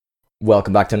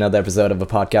Welcome back to another episode of a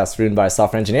podcast ruined by a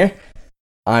software engineer.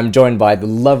 I'm joined by the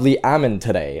lovely Amin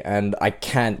today, and I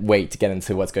can't wait to get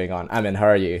into what's going on. Amin, how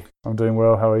are you? I'm doing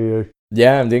well. How are you?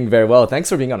 Yeah, I'm doing very well. Thanks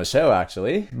for being on the show,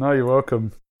 actually. No, you're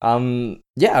welcome.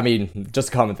 Just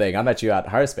a common thing. I met you at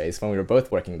Hirespace when we were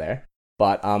both working there.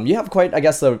 But you have quite, I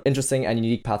guess, an interesting and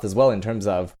unique path as well in terms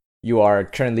of you are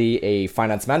currently a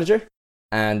finance manager.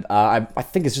 And I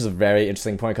think it's just a very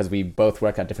interesting point because we both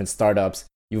work at different startups.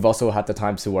 You've also had the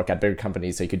time to work at bigger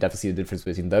companies, so you could definitely see the difference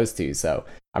between those two. So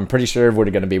I'm pretty sure we're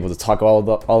going to be able to talk all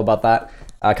about that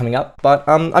coming up. But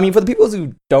for the people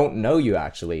who don't know you,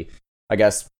 actually, I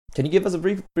guess, can you give us a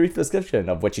brief description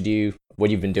of what you do, what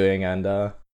you've been doing,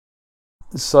 and...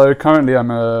 So currently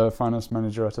I'm a finance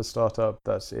manager at a startup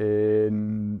that's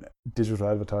in digital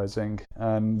advertising,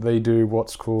 and they do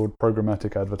what's called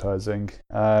programmatic advertising.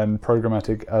 And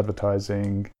programmatic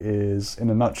advertising is, in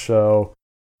a nutshell,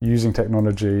 using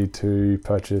technology to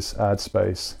purchase ad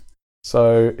space.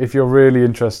 So if you're really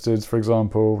interested, for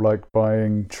example, like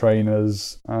buying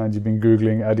trainers and you've been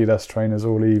Googling Adidas trainers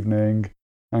all evening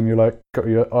and you're like got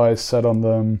your eyes set on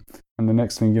them, and the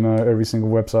next thing you know, every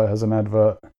single website has an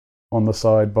advert on the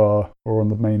sidebar or on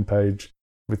the main page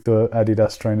with the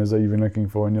Adidas trainers that you've been looking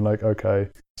for, and you're like, okay,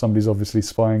 somebody's obviously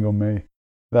spying on me.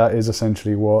 That is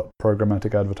essentially what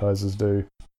programmatic advertisers do.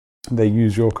 They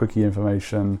use your cookie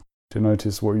information to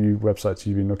notice what websites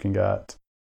you've been looking at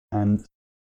and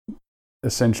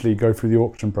essentially go through the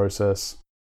auction process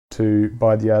to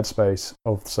buy the ad space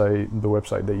of, say, the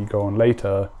website that you go on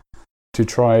later to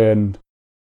try and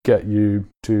get you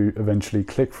to eventually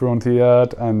click through onto the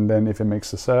ad, and then if it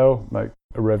makes a sale, like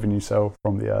a revenue sale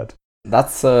from the ad.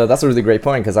 That's a really great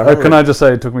point, because can I just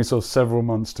say it took me sort of several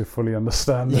months to fully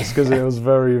understand this, because it was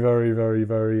very, very, very,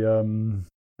 very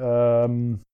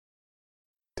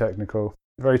technical,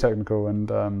 very technical, and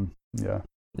yeah.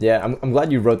 Yeah, I'm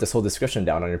glad you wrote this whole description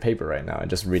down on your paper right now and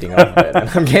just reading off of it. And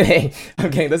I'm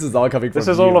kidding. This is all coming from This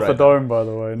is all off the dome, by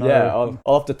the way. No. Yeah, all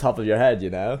off the top of your head, you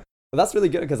know? But that's really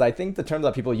good, because I think the term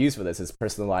that people use for this is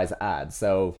personalized ads.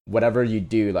 So whatever you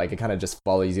do, like, it kind of just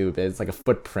follows you. It's like a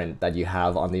footprint that you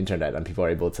have on the internet, and people are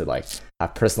able to like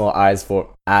have personal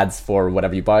ads for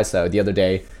whatever you buy. So the other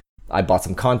day, I bought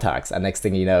some contacts, and next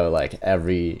thing you know, like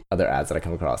every other ads that I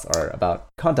come across are about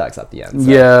contacts at the end.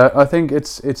 So. Yeah, I think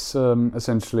it's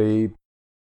essentially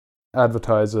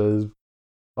advertisers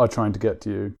are trying to get to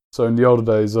you. So in the older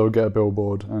days, they'll get a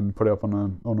billboard and put it up on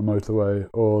a motorway,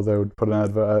 or they would put an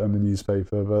advert out in the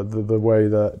newspaper. But the way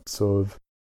that sort of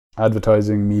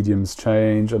advertising mediums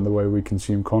change and the way we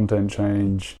consume content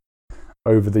change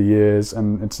over the years,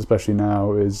 and it's especially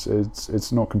now,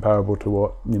 it's not comparable to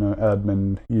what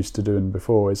admin used to doing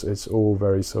before. It's all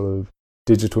very sort of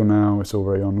digital now. It's all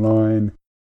very online.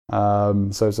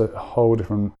 So it's a whole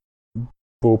different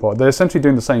ballpark. They're essentially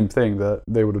doing the same thing that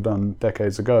they would have done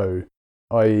decades ago,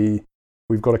 i.e.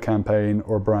 we've got a campaign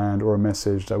or a brand or a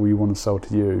message that we want to sell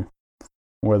to you,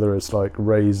 whether it's like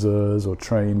razors or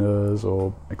trainers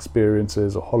or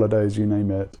experiences or holidays, you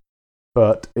name it.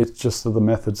 But it's just that the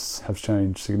methods have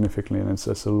changed significantly, and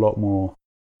it's a lot more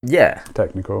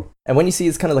technical. And when you see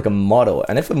it's kind of like a model,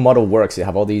 and if a model works, you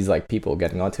have all these like people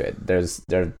getting onto it. There's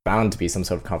bound to be some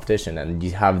sort of competition, and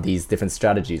you have these different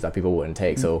strategies that people wouldn't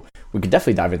take. So we could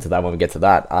definitely dive into that when we get to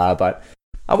that. But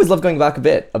I always love going back a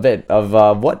bit of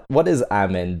what is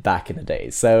Amin back in the day.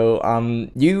 So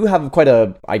you have quite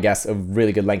a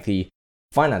really good lengthy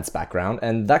finance background,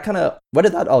 and that kind of, where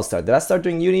did that all start? Did that start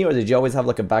during uni, or did you always have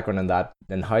like a background in that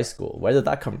in high school? Where did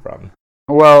that come from?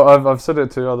 Well, I've said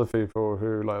it to other people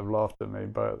who like have laughed at me,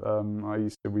 but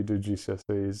we do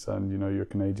GCSEs, and you're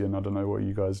Canadian. I don't know what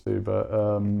you guys do, but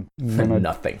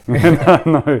nothing.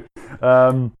 No.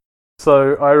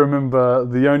 So I remember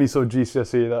the only sort of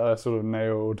GCSE that I sort of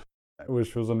nailed,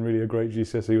 which wasn't really a great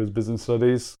GCSE, was business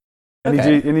studies. Any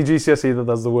GCSE that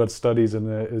has the word studies in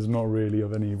it is not really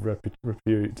of any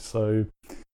repute. So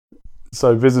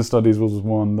business studies was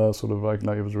one that sort of like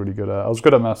it was really good at. I was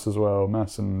good at maths as well,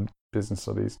 maths and business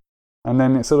studies. And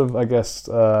then it sort of, I guess,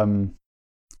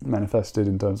 manifested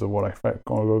in terms of what I've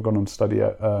gone on to study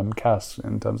at CAS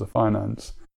in terms of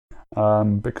finance,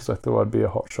 because I thought I'd be a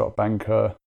hotshot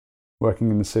banker working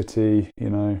in the city,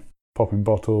 popping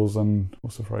bottles and,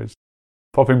 what's the phrase?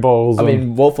 Popping bottles.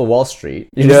 Wolf of Wall Street.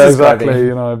 Yeah,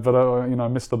 exactly. But I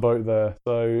missed the boat there.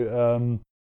 So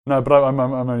no, but I'm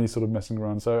only sort of messing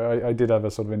around. So I did have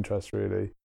a sort of interest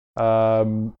really,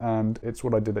 and it's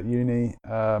what I did at uni.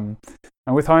 And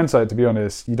with hindsight, to be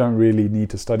honest, you don't really need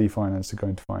to study finance to go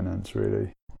into finance.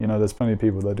 Really, there's plenty of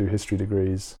people that do history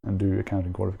degrees and do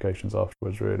accounting qualifications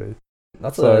afterwards. Really.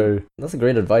 That's a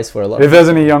great advice for a lot. If there's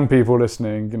any young people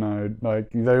listening, like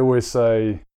they always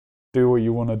say, do what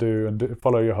you want to do and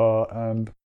follow your heart.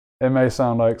 And it may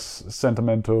sound like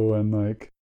sentimental and like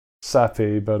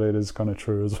sappy, but it is kind of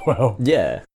true as well.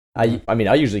 Yeah. I mean,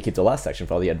 I usually keep the last section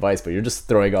for all the advice, but you're just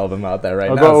throwing all of them out there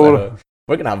right I've now. got all So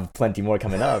we're going to have plenty more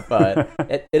coming up, but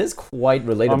it is quite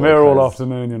relatable. I'm here all 'cause-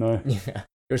 afternoon, you know. Yeah,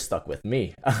 you're stuck with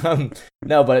me.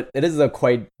 No, but it is a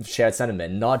quite shared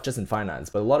sentiment, not just in finance,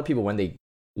 but a lot of people, when they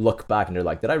look back and they're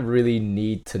like, did I really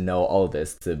need to know all of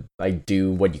this to like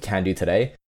do what you can do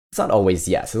today? It's not always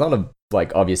yes. It's not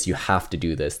like obvious you have to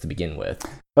do this to begin with.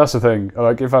 That's the thing.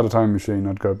 Like, if I had a time machine,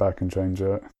 I'd go back and change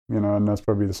it. You know, and that's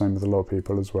probably the same with a lot of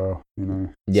people as well. You know,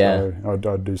 Yeah.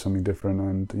 So I'd do something different,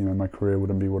 and you know, my career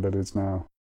wouldn't be what it is now.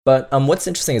 But what's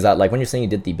interesting is that like when you're saying you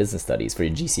did the business studies for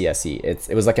your GCSE,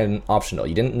 it was like an optional.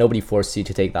 Nobody forced you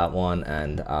to take that one,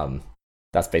 and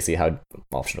that's basically how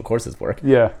optional courses work.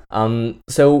 Yeah.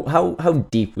 So how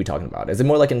deep we talking about? Is it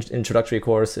more like an introductory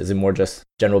course? Is it more just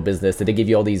general business? Did they give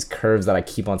you all these curves that I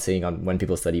keep on seeing on when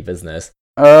people study business?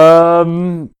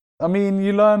 I mean,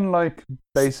 you learn like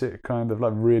basic, kind of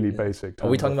like really basic. Are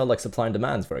we talking about like supply and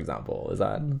demands, for example? Is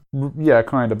that? Yeah,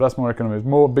 kind of. That's more economics.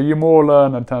 But you more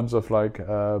learn in terms of like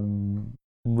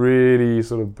really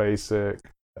sort of basic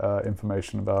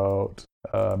information about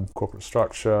corporate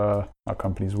structure, how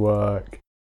companies work,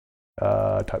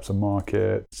 types of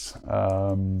markets,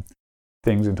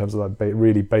 things in terms of like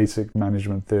really basic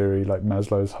management theory, like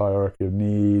Maslow's hierarchy of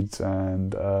needs,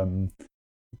 and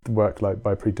work like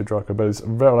by Peter Drucker. But it's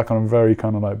very like on a very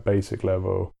kind of like basic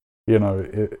level. You know,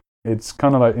 it's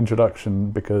kind of like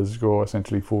introduction because you're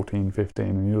essentially 14, 15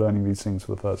 and you're learning these things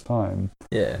for the first time.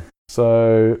 Yeah.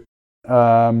 So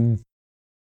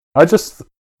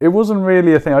it wasn't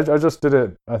really a thing. I just did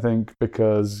it, I think,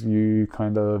 because you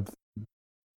kind of,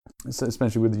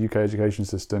 especially with the UK education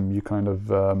system, you kind of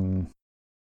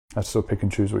have to sort of pick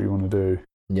and choose what you want to do.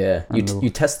 Yeah, you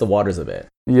test the waters a bit.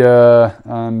 Yeah,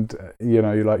 and you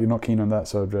know, you're not keen on that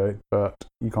subject, but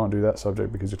you can't do that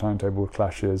subject because your timetable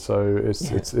clashes. So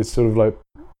it's sort of like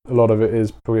a lot of it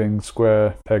is putting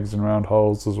square pegs in round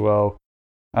holes as well.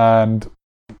 And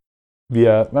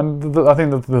yeah, and I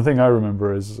think the thing I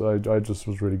remember is I just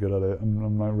was really good at it.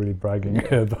 I'm not really bragging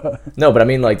here, but no, but I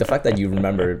mean like the fact that you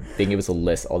remember being able to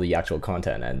list all the actual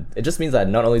content, and it just means that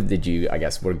not only did you, I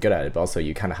guess, were good at it, but also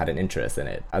you kind of had an interest in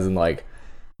it, as in like.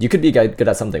 You could be good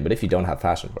at something, but if you don't have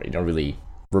passion for it, you don't really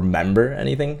remember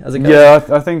anything as it goes. Yeah,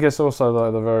 I think it's also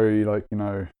like the very like, you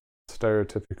know,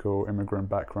 stereotypical immigrant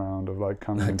background of like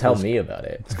coming. Tell me about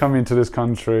it. Coming into this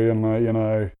country and like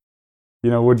you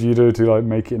know, what do you do to like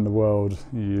make it in the world?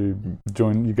 You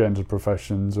get into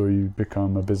professions, or you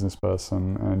become a business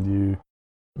person, and you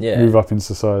move up in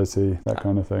society, that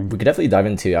kind of thing. We could definitely dive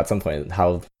into at some point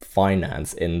how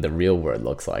finance in the real world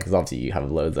looks like, because obviously you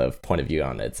have loads of point of view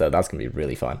on it, so that's gonna be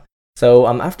really fun. So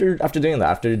after doing that,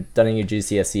 after done your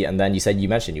GCSE, and then you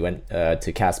mentioned you went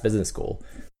to Cass Business School.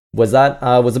 Was that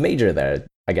was a major there,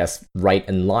 I guess, right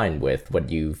in line with what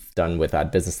you've done with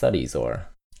that business studies, or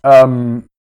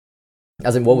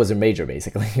as in what was your major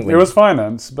basically? It was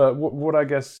finance, but what I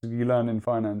guess you learn in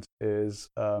finance is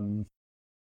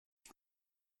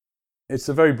it's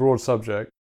a very broad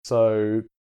subject. So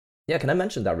yeah, can I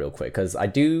mention that real quick? Because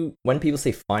when people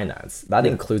say finance, that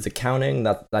includes accounting,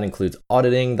 that includes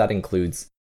auditing, that includes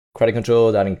credit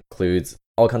control, that includes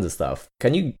all kinds of stuff.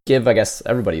 Can you give, I guess,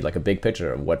 everybody like a big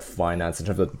picture of what finance, in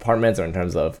terms of departments or in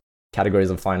terms of categories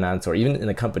of finance, or even in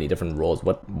a company, different roles,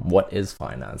 what is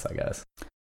finance, I guess?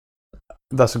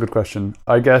 That's a good question.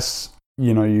 I guess,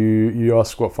 you know, you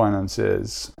ask what finance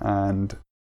is, and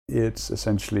it's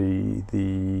essentially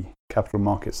the capital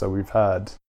markets that we've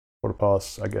had for the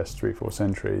past, I guess, 3-4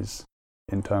 centuries,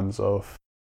 in terms of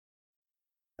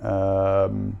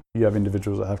you have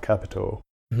individuals that have capital,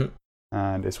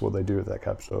 and it's what they do with that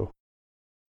capital,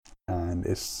 and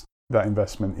it's that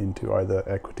investment into either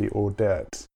equity or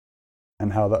debt,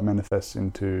 and how that manifests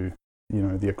into, you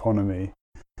know, the economy.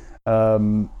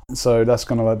 So that's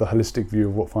kind of like the holistic view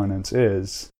of what finance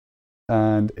is.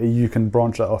 And you can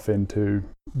branch that off into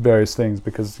various things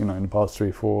because, you know, in the past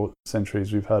 3-4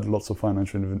 centuries, we've had lots of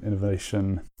financial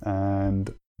innovation,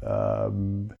 and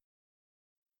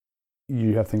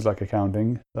you have things like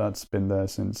accounting that's been there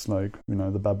since, like, you know,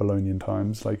 the Babylonian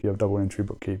times. Like, you have double entry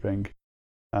bookkeeping,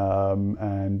 but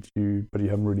you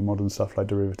have really modern stuff like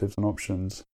derivatives and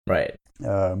options, right?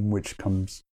 Which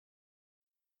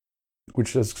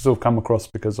has sort of come across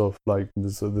because of like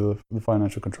the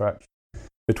financial contract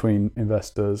between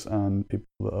investors and people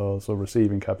that are sort of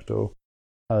receiving capital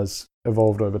has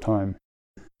evolved over time.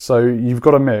 So you've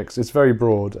got a mix. It's very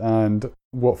broad, and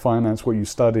what you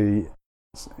study,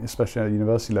 especially at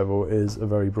university level, is a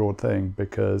very broad thing,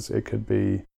 because it could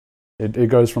be it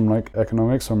goes from like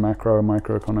economics or macro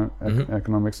and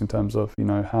economics in terms of, you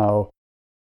know, how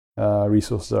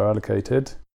resources are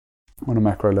allocated on a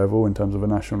macro level in terms of a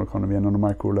national economy, and on a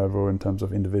micro level in terms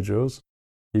of individuals.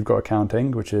 You've got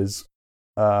accounting, which is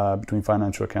between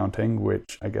financial accounting,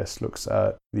 which I guess looks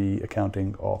at the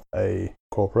accounting of a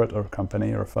corporate or a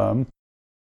company or a firm.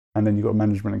 And then you've got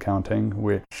management accounting,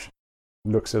 which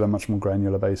looks at a much more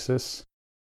granular basis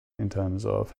in terms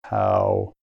of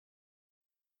how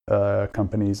a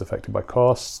company is affected by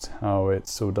cost, how it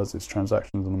sort of does its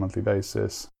transactions on a monthly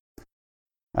basis.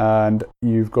 And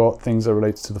you've got things that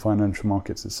relate to the financial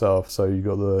markets itself. So you've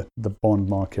got the bond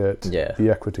market, the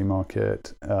equity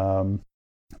market,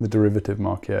 the derivative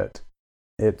market.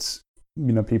 It's,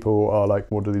 you know, people are like,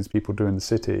 what do these people do in the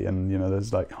city? And, you know,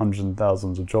 there's like hundreds and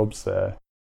thousands of jobs there.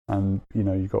 And, you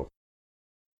know, you've got,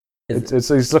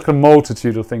 it's like a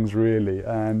multitude of things really.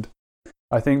 And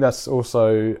I think that's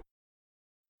also,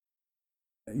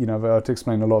 you know, I've had to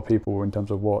explain to a lot of people in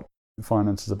terms of what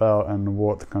finance is about and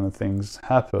what kind of things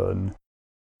happen.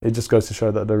 It just goes to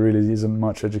show that there really isn't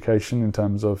much education in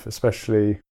terms of,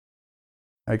 especially,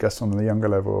 I guess, on the younger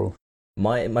level.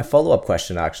 My follow-up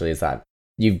question actually is that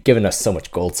you've given us so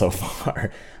much gold so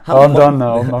far. I'm done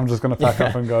now. I'm just going to pack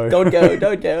up and go.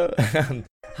 Don't go.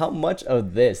 How much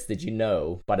of this did you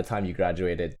know by the time you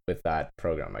graduated with that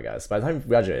program, I guess? By the time you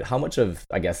graduated, how much of,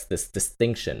 I guess, this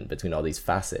distinction between all these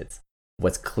facets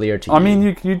was clear to you? I mean,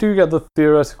 you do get the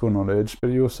theoretical knowledge,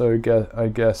 but you also get, I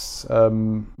guess,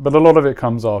 but a lot of it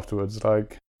comes afterwards.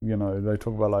 Like, you know, they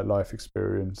talk about like life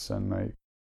experience and like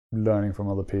learning from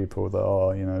other people that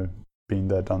are, you know, been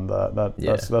there, done that.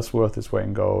 That's worth its weight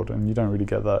in gold, and you don't really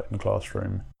get that in the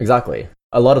classroom. Exactly.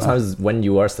 A lot of times when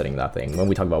you are studying that thing, when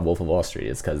we talk about Wolf of Wall Street,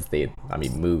 it's because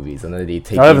movies, and then they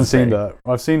take. I haven't seen that.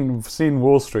 I've seen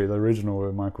Wall Street, the original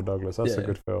with Michael Douglas. That's a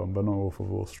good film, but not Wolf of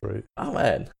Wall Street. Oh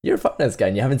man, you're a finance guy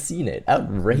and you haven't seen it.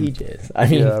 Outrageous. I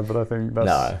mean, yeah, but I think that's...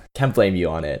 No, can't blame you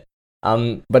on it.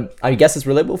 But I guess it's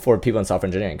relatable for people in software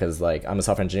engineering, because like I'm a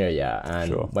software engineer,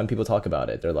 and when people talk about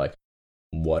it, they're like,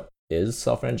 "What is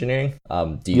software engineering?"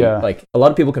 Do you like, a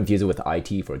lot of people confuse it with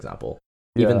IT, for example.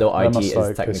 Even though IT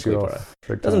is technically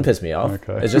it doesn't piss me off.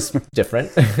 Okay. It's just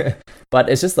different. But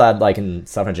it's just that like in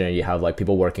software engineering, you have like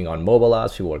people working on mobile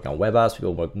apps, people working on web apps,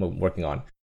 people working on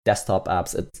desktop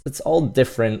apps. It's all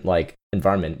different like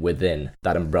environment within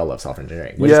that umbrella of software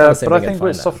engineering. Yeah, but I think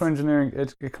with software engineering,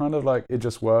 it kind of like, it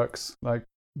just works. Like,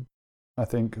 I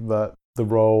think that the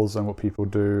roles and what people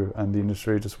do and the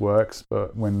industry just works.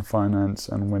 But when finance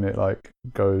and when it like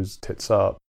goes tits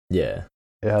up,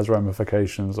 it has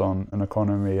ramifications on an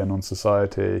economy and on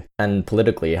society. And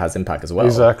politically, it has impact as well.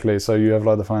 Exactly. So you have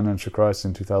like the financial crisis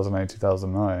in 2008,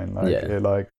 2009.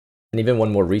 And even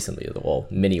one more recently,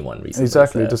 mini one recently.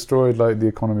 Exactly. It destroyed like the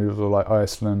economies of like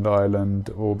Iceland, Ireland,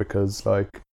 all because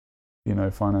like, you know,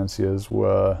 financiers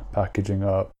were packaging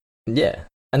up. Yeah.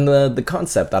 And the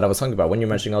concept that I was talking about when you're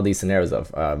mentioning all these scenarios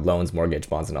of loans, mortgage,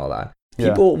 bonds, and all that.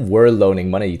 People were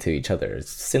loaning money to each other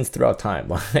since throughout time.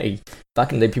 Like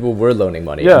back in the day, people were loaning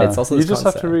money. Yeah, and it's also you just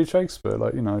have to read Shakespeare.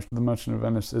 Like, you know, The Merchant of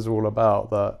Venice is all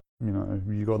about that. You know,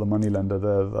 you got the moneylender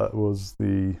there. That was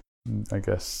the, I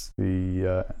guess,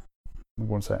 I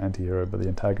won't say anti-hero, but the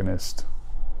antagonist,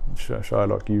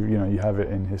 Shylock. You know, you have it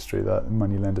in history that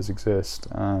moneylenders exist,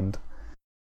 and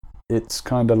it's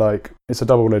kind of like, it's a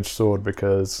double-edged sword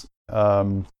because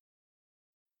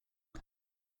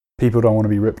people don't want to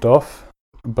be ripped off.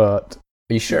 But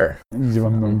are you sure?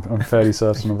 I'm fairly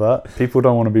certain of that. People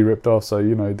don't want to be ripped off, so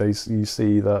you know you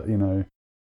see that, you know,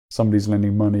 somebody's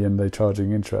lending money and they're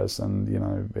charging interest, and you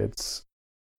know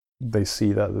they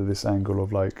see that this angle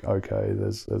of like, okay,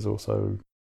 there's also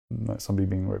like somebody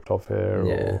being ripped off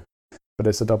here, but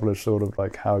it's a double-edged sword of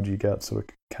like, how do you get sort of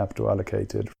capital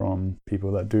allocated from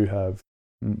people that do have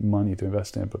money to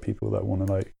invest in, but people that want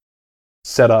to like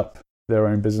set up their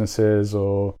own businesses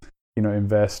or, you know,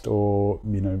 invest or,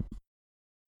 you know,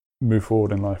 move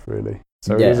forward in life really.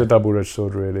 So it is a double-edged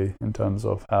sword really in terms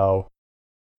of how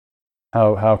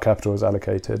capital is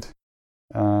allocated,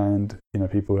 and you know,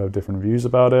 people have different views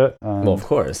about it. And, well, of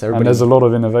course, and there's a lot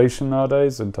of innovation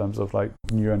nowadays in terms of like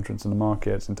new entrants in the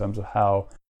markets, in terms of how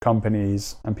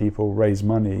companies and people raise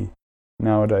money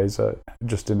nowadays that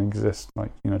just didn't exist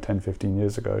like, you know, 10, 15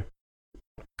 years ago.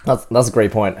 That's a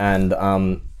great point. And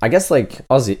I guess like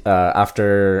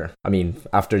after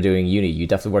doing uni, you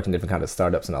definitely work in different kind of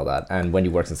startups and all that. And when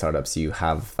you work in startups, you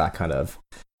have that kind of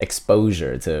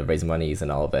exposure to raising monies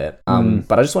and all of it.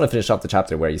 But I just want to finish off the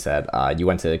chapter where you said you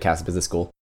went to Cass Business School.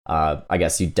 I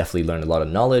guess you definitely learned a lot of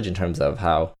knowledge in terms of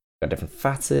how got different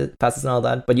facets and all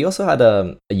that. But you also had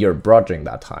a year abroad during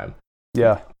that time.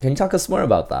 Yeah. Can you talk us more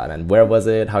about that? And where was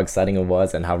it? How exciting it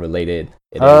was, and how related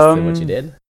it is to what you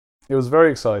did? It was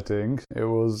very exciting. It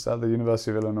was at the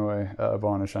University of Illinois at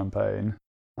Urbana-Champaign,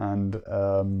 and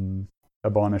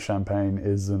Urbana-Champaign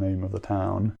is the name of the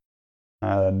town.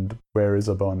 And where is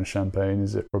Urbana-Champaign?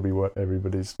 Is it probably what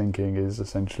everybody's thinking is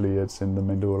essentially it's in the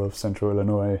middle of central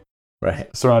Illinois,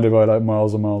 Right. surrounded by like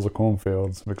miles and miles of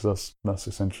cornfields, because that's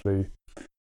essentially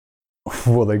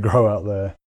what they grow out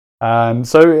there. And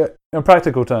so, in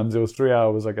practical terms, it was 3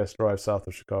 hours, I guess, drive south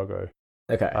of Chicago.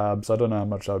 Okay. So I don't know how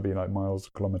much that would be, like miles,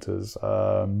 kilometers.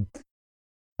 And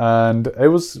it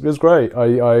was great.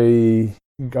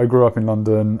 I grew up in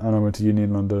London and I went to uni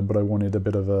in London, but I wanted a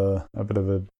bit of a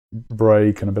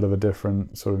break and a bit of a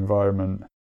different sort of environment.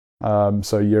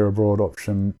 So a year abroad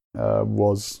option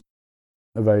was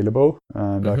available,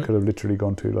 and I could have literally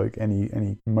gone to like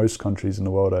most countries in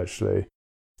the world actually,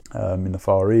 in the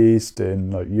Far East,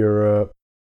 in like Europe,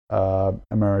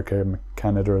 America,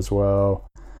 Canada as well.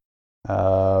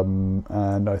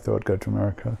 And I thought I'd go to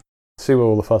America, see what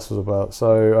all the fuss was about.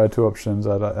 So I had two options,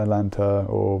 Atlanta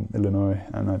or Illinois,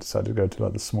 and I decided to go to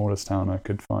like the smallest town I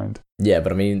could find. Yeah,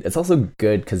 but I mean, it's also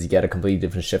good because you get a completely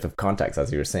different shift of context,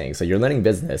 as you were saying. So you're learning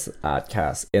business at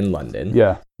Cass in London.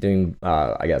 Yeah. Doing,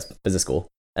 I guess, business school.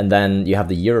 And then you have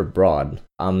the year abroad.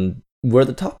 Were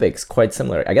the topics quite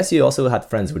similar? I guess you also had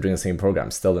friends who were doing the same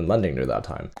program still in London during that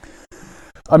time.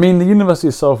 I mean, the university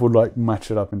itself would like match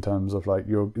it up in terms of like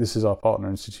this is our partner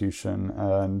institution,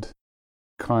 and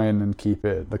kind and keep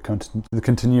it the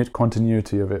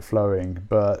continuity of it flowing.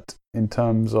 But in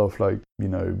terms of like, you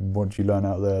know, what you learn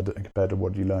out there compared to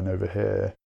what you learn over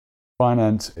here,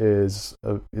 finance is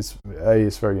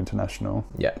very international.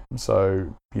 Yeah.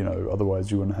 So, you know,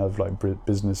 otherwise you wouldn't have like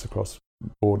business across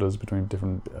borders between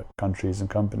different countries and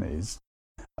companies.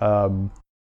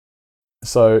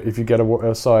 So if you get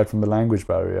aside from the language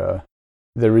barrier,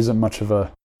 there isn't much of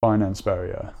a finance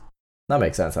barrier. That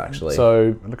makes sense, actually.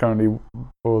 So currently,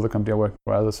 for the company I work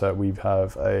for, as I said, we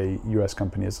have a US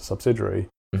company as a subsidiary.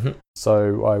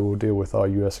 So I will deal with our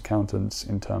US accountants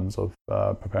in terms of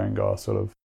preparing our sort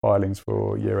of filings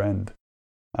for year end,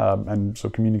 and so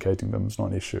communicating them is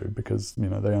not an issue because, you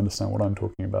know, they understand what I'm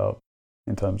talking about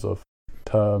in terms of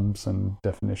terms and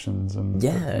definitions and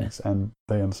things, and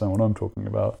they understand what I'm talking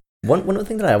about. One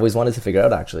thing that I always wanted to figure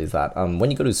out actually is that when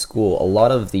you go to school, a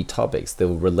lot of the topics they're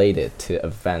related to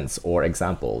events or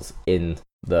examples in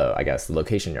the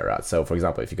location you're at. So for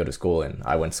example, if you go to school, and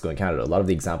I went to school in Canada, a lot of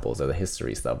the examples of the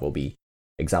history stuff will be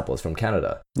examples from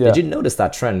Canada. Yeah. Did you notice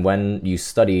that trend when you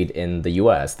studied in the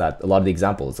US, that a lot of the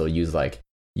examples will use like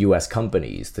US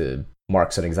companies to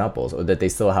mark certain examples, or that they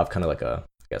still have kind of like a,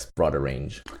 I guess, broader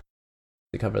range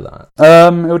to cover that?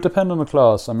 It would depend on the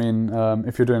class. I mean,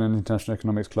 if you're doing an international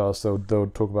economics class, they'll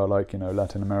talk about like, you know,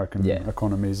 Latin American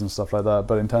economies and stuff like that.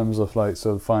 But in terms of like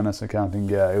sort of finance and accounting,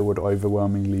 it would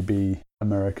overwhelmingly be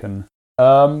American.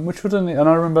 Which wouldn't, and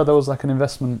I remember there was like an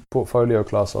investment portfolio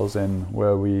class I was in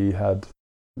where we had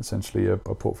essentially a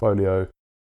portfolio,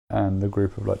 and the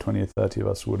group of like 20 or 30 of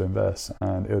us would invest,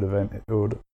 and it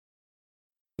would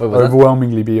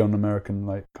overwhelmingly be on American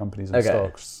like companies and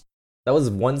stocks. That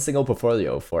was one single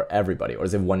portfolio for everybody, or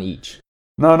is it one each?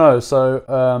 No. So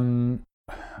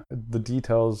the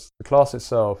details, the class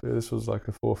itself, this was like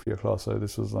a 4th year class, so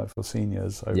this was like for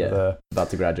seniors over there. About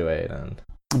to graduate.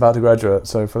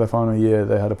 So for the final year,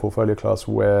 they had a portfolio class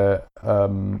where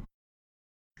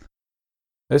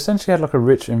they essentially had like a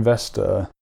rich investor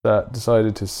that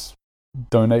decided to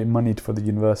donate money for the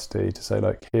university to say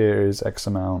like, here is X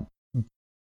amount,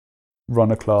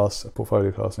 run a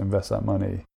portfolio class, invest that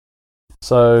money.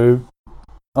 So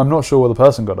I'm not sure what the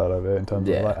person got out of it in terms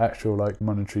of like actual like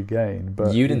monetary gain.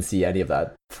 But you didn't see any of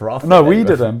that profit. No, we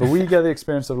didn't. But we get the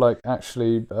experience of like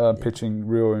actually pitching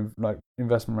real like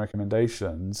investment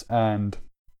recommendations, and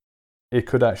it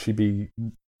could actually be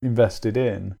invested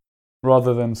in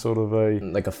rather than sort of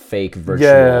a fake virtual.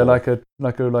 Yeah, like a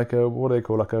what do they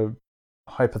call, like a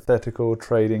hypothetical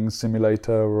trading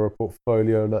simulator or a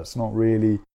portfolio that's not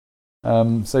really.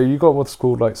 So you got what's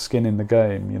called like skin in the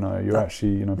game, you know, you're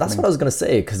actually, you know. That's what I was going to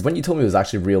say, because when you told me it was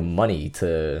actually real money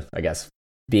to, I guess,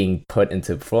 being put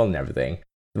into portfolio and everything,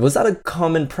 was that a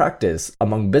common practice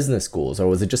among business schools, or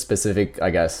was it just specific,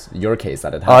 I guess, your case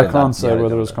that it happened? I can't say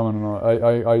whether it was common or not.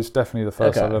 I was definitely the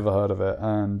first I've ever heard of it,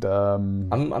 and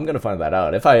I'm going to find that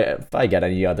out. If I get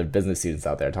any other business students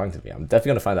out there talking to me, I'm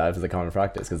definitely going to find out if it's a common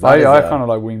practice. Because I kind of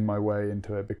like winged my way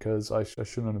into it because I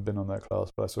shouldn't have been on that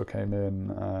class, but I sort of came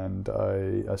in and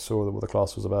I saw what the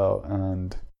class was about,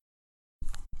 and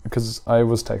because I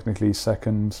was technically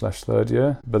 2nd/3rd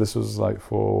year, but this was like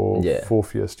for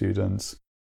 4th year students.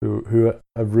 who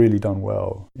have really done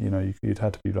well. You'd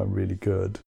had to be like really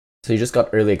good. So you just got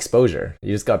early exposure.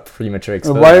 You just got premature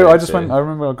exposure. I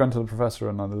remember going to the professor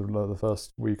and the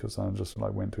first week or so, and just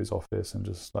like went to his office and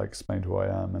just like explained who I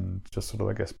am and just sort of,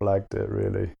 I guess, blagged it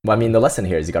really. Well, I mean, the lesson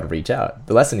here is you got to reach out.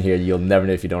 The lesson here, you'll never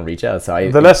know if you don't reach out. So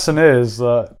the lesson is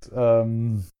that a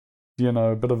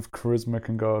bit of charisma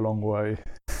can go a long way.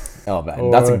 Oh man,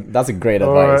 that's a great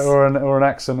advice. Or an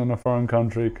accent in a foreign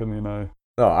country can.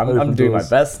 Oh, I'm doing my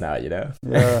best now, Yeah,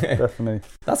 definitely.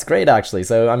 That's great, actually.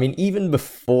 So, I mean, even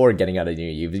before getting out of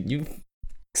uni, you've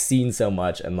seen so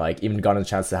much and like even gotten a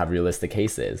chance to have realistic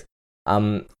cases.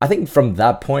 I think from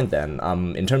that point, then,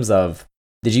 in terms of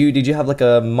did you have like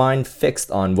a mind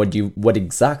fixed on what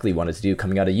exactly wanted to do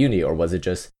coming out of uni, or was it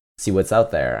just see what's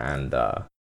out there? And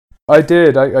I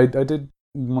did. I did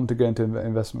want to go into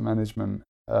investment management,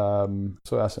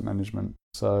 so asset management.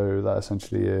 So that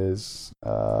essentially is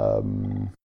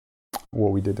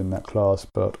what we did in that class,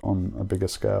 but on a bigger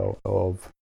scale of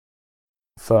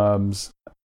firms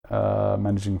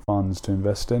managing funds to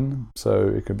invest in. So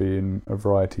it could be in a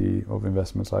variety of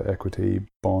investments like equity,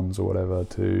 bonds, or whatever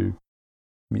to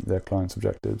meet their clients'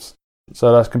 objectives.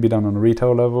 So that can be done on a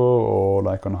retail level or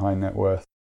like on a high net worth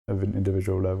of an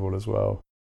individual level as well.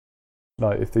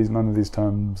 Like if none of these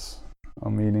terms are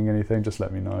meaning anything, just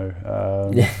let me know.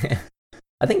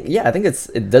 I think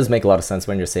it does make a lot of sense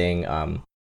when you're saying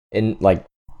in like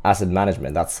asset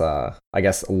management. That's I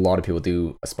guess a lot of people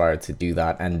do aspire to do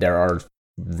that, and there are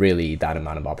really that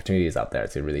amount of opportunities out there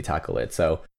to really tackle it.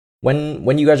 So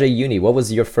when you graduated uni, what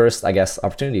was your first, I guess,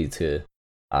 opportunity to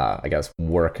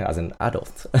work as an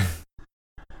adult?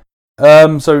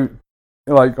 So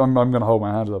like I'm gonna hold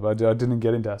my hands up. I didn't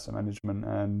get into asset management,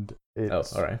 and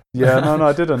it's... Oh, all right. Yeah, no,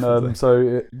 I didn't.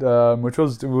 Which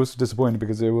was disappointing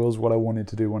because it was what I wanted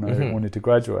to do when I wanted to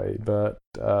graduate, but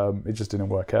it just didn't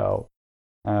work out.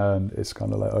 And it's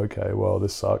kind of like, okay, well,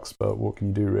 this sucks, but what can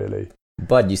you do really?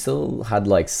 But you still had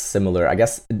like similar, I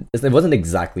guess it wasn't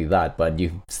exactly that, but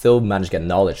you still managed to get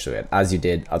knowledge to it as you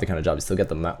did other kind of jobs. You still get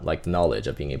the knowledge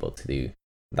of being able to do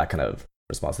that kind of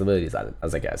responsibilities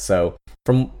as I guess. So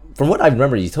from what I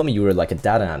remember, you told me you were like a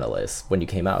data analyst when you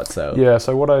came out. So yeah,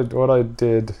 so what I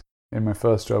did in my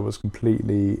first job was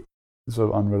completely sort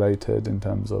of unrelated in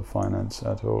terms of finance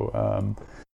at all.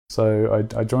 So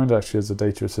I joined actually as a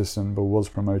data assistant, but was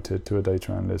promoted to a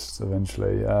data analyst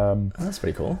eventually. That's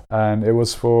pretty cool. And it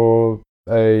was for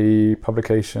a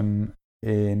publication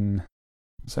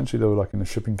essentially they were like in a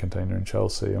shipping container in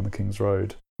Chelsea on the King's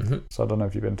Road. Mm-hmm. So I don't know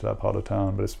if you've been to that part of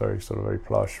town, but it's very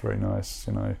plush, very nice,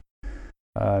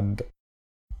 And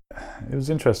it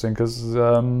was interesting because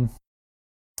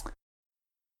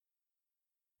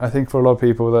I think for a lot of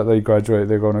people that they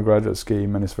go on a graduate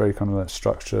scheme and it's very kind of like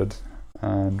structured.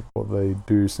 And what they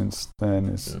do since then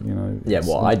is,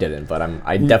 I didn't, but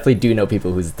I definitely do know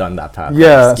people who's done that path.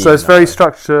 Yeah, so it's very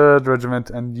structured, regiment,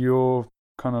 and you're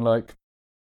kind of like,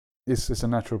 it's a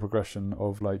natural progression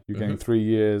of like you're getting 3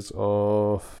 years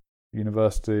of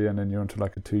university and then you're into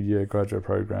like a 2-year graduate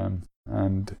program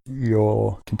and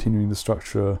you're continuing the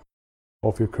structure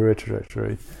of your career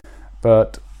trajectory.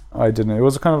 But I didn't. It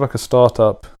was kind of like a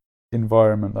startup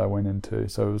environment that I went into.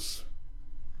 So it was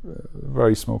a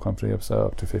very small company of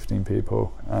up to 15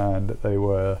 people, and they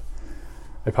were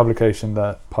a publication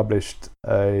that published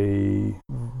a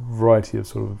variety of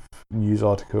sort of news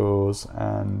articles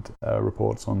and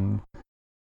reports on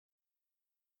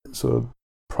sort of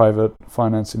private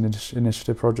finance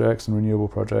initiative projects and renewable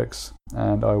projects.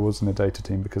 And I was in a data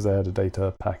team because they had a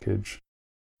data package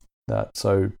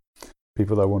so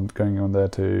people that weren't going on there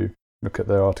to look at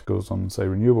their articles on, say,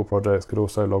 renewable projects could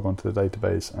also log onto the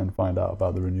database and find out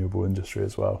about the renewable industry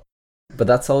as well. But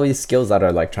that's all these skills that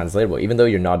are like translatable, even though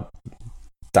you're not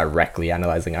directly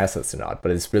analyzing assets or not,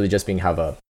 but it's really just have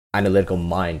a analytical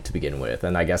mind to begin with.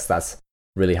 And I guess that's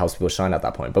really helps people shine at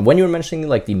that point. But when you were mentioning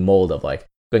like the mold of like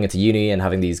going into uni and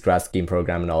having these grad scheme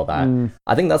program and all that,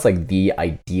 I think that's like the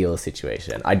ideal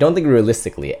situation. I don't think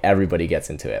realistically everybody gets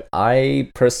into it.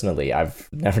 I've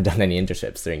never done any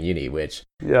internships during uni, which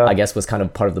I guess was kind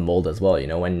of part of the mold as well.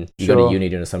 When you go to uni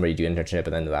during the summer, you do internship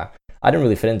and then that. I didn't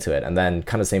really fit into it. And then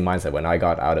kind of same mindset when I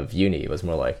got out of uni, it was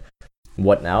more like,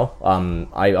 what now?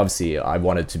 I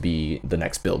wanted to be the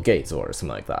next Bill Gates or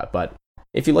something like that. But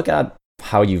if you look at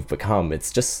how you've become,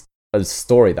 it's just a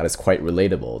story that is quite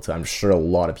relatable to, I'm sure, a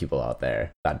lot of people out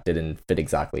there that didn't fit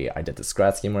exactly I did this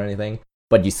grad scheme or anything,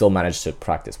 but you still managed to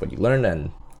practice what you learned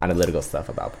and analytical stuff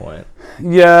at that point.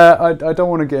 Yeah, I don't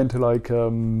want to get into like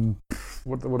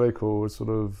what they call sort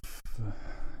of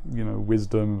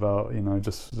wisdom about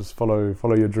just follow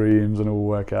your dreams and it will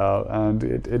work out, and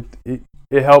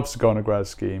it helps to go on a grad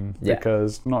scheme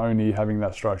because not only having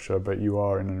that structure, but you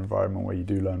are in an environment where you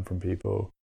do learn from people.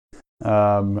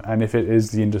 And if it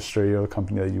is the industry or the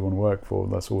company that you want to work for,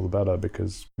 that's all the better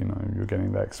because you're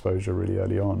getting that exposure really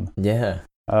early on. Yeah.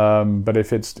 But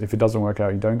if it doesn't work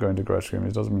out, you don't go into grad scheme.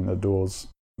 It doesn't mean the doors,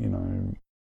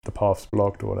 the path's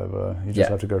blocked or whatever. You just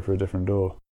have to go through a different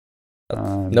door.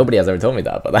 Nobody has ever told me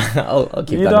that, but I'll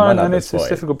keep that in mind. And it's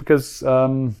difficult because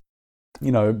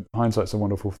hindsight's a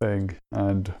wonderful thing,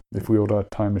 and if we all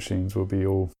had time machines, we'll be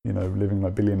all living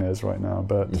like billionaires right now.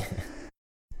 But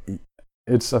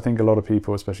I think a lot of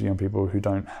people, especially young people, who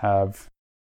don't have,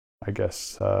 I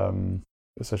guess,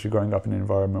 especially growing up in an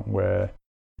environment where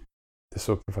this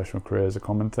sort of professional career is a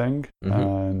common thing,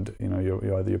 and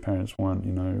either your parents want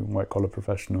white collar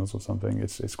professionals or something.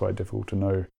 It's quite difficult to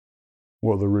know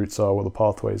what the routes are, what the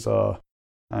pathways are,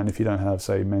 and if you don't have,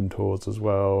 say, mentors as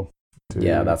well.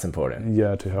 That's important.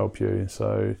 Yeah, to help you.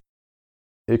 So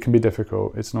it can be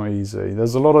difficult. It's not easy.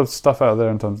 There's a lot of stuff out there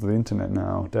in terms of the internet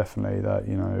now, definitely, that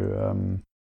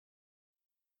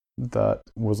that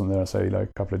wasn't there, say, like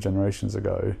a couple of generations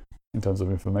ago in terms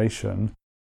of information.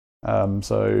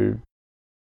 So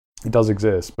it does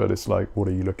exist, but it's like, what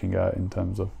are you looking at in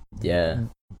terms of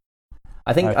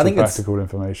I think practical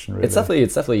information. Really, it's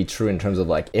definitely true in terms of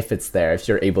like if it's there, if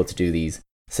you're able to do these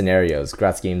scenarios,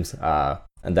 grad schemes,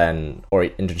 and then or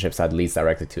internships that leads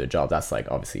directly to a job. That's like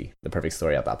obviously the perfect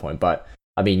story at that point. But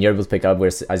I mean, you're able to pick up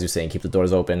where, as you're saying, keep the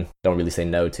doors open. Don't really say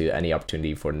no to any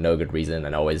opportunity for no good reason,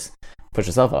 and always push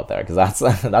yourself out there because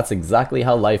that's exactly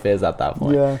how life is at that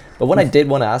point. Yeah. But what I did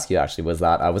want to ask you actually was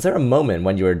that was there a moment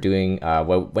when you were doing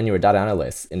when you were a data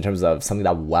analyst in terms of something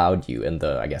that wowed you in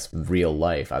the, I guess, real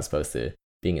life as opposed to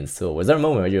being in school? Was there a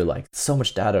moment where you're like, so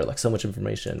much data, like so much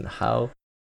information, how?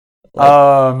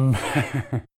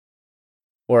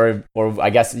 Or I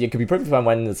guess it could be perfectly fine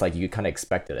when it's like you kind of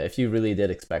expected it. If you really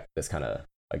did expect this kind of,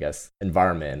 I guess,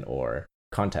 environment or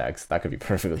context, that could be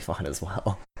perfectly fine as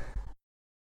well.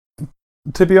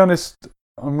 To be honest,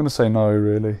 I'm going to say no,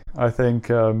 really. I think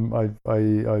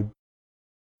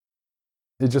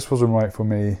it just wasn't right for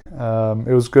me.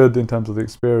 It was good in terms of the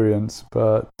experience,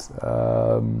 but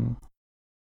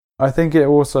I think it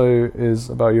also is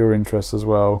about your interests as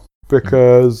well,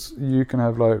 because you can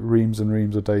have like reams and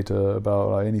reams of data about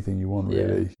like anything you want,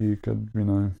 really. You could,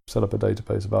 set up a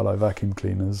database about like vacuum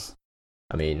cleaners.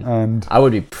 I mean, and I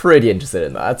would be pretty interested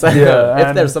in that.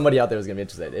 If there's somebody out there who's going to be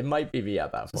interested, it might be me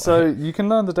at that point. So you can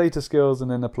learn the data skills and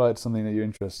then apply it to something that you're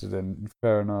interested in.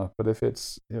 Fair enough. But if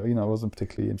it's, I wasn't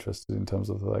particularly interested in terms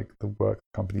of like the work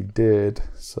the company did,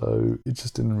 so it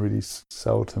just didn't really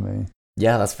sell to me.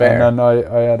 Yeah, that's fair. And then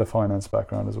I had a finance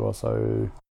background as well,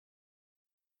 so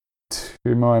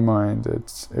to my mind,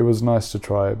 it was nice to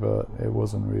try, but it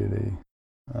wasn't really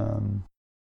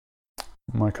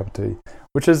my cup of tea,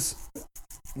 which is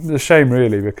a shame,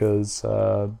 really, because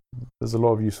there's a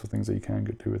lot of useful things that you can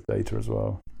do with data as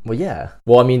well. Well, yeah.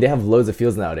 Well, I mean, they have loads of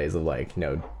fields nowadays of like,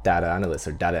 data analysts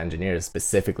or data engineers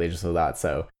specifically just for that.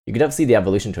 So you could have to see the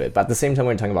evolution to it. But at the same time,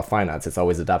 when you're talking about finance, it's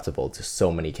always adaptable to so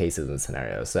many cases and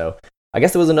scenarios. So I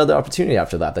guess there was another opportunity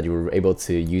after that you were able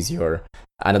to use your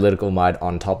analytical mind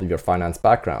on top of your finance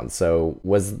background. So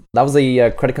that was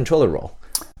a credit controller role?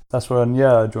 That's when,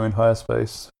 I joined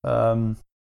HireSpace.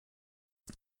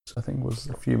 I think it was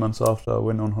a few months after I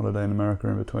went on holiday in America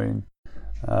in between.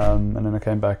 And then I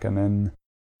came back and then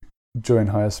joined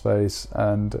HireSpace.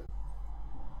 And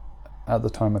at the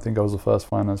time, I think I was the first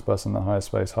finance person that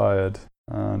HireSpace hired.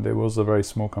 And it was a very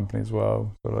small company as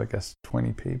well. So I guess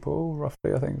 20 people,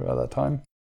 roughly, I think, at that time.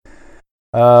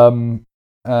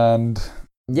 And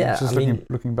just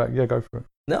looking back, go for it.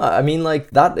 No, I mean, like,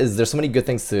 there's so many good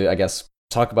things to, I guess,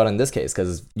 talk about in this case,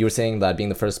 because you were saying that being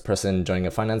the first person joining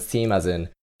a finance team, as in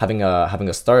having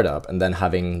a startup and then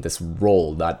having this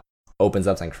role that opens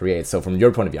up and creates. So from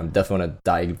your point of view, I'm definitely going to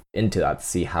dive into that to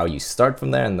see how you start from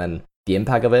there and then the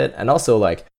impact of it. And also,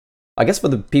 like, I guess for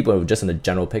the people who just in a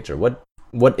general picture, what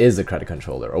is a credit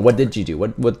controller, or what did you do?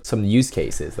 What some use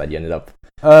cases that you ended up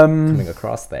coming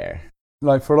across there?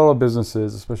 Like for a lot of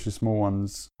businesses, especially small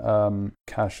ones,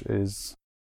 cash is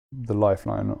the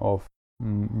lifeline of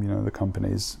the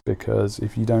companies, because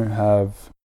if you don't have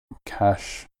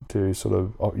cash to sort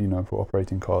of for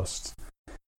operating costs,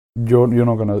 you're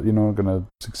not gonna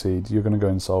succeed. You're gonna go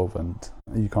insolvent.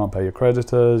 You can't pay your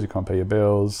creditors, you can't pay your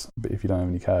bills, but if you don't have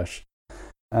any cash.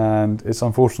 And it's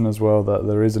unfortunate as well that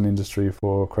there is an industry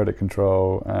for credit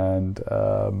control and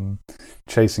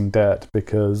chasing debt,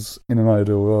 because in an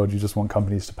ideal world, you just want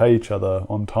companies to pay each other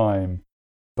on time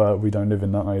but we don't live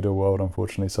in that ideal world,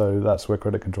 unfortunately. So that's where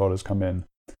credit controllers come in,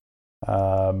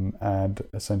 and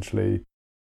essentially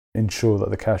ensure that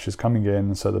the cash is coming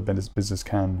in so the business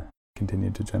can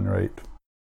continue to generate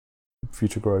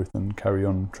future growth and carry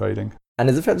on trading. And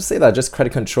is it fair to say that just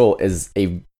credit control is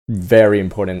a very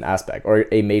important aspect or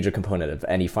a major component of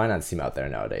any finance team out there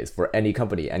nowadays for any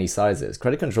company, any sizes?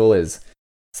 Credit control is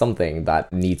something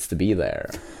that needs to be there.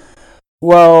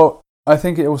 Well, I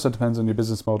think it also depends on your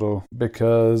business model,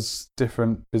 because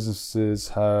different businesses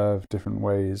have different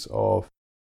ways of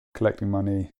collecting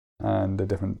money and the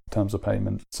different terms of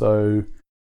payment. So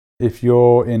if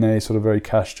you're in a sort of very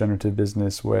cash generative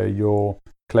business where you're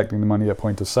collecting the money at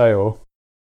point of sale,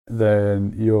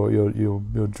 then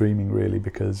you're dreaming, really,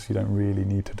 because you don't really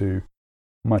need to do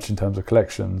much in terms of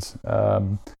collections.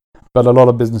 But a lot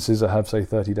of businesses that have, say,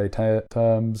 30-day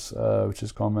terms, which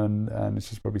is common and it's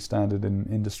just probably standard in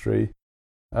industry,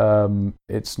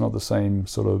 it's not the same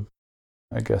sort of,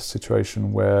 I guess,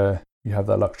 situation where you have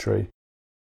that luxury,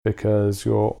 because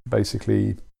you're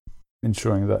basically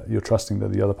ensuring that you're trusting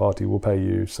that the other party will pay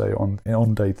you, say,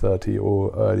 on day 30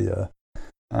 or earlier.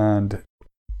 And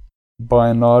by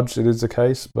and large, it is the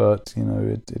case, but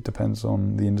it depends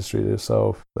on the industry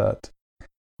itself that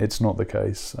it's not the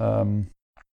case.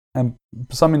 And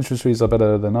some industries are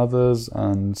better than others,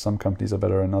 and some companies are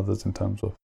better than others in terms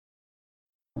of,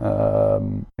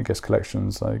 I guess,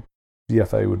 collections. Like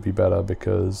DFA would be better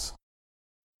because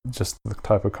just the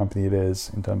type of company it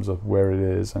is, in terms of where it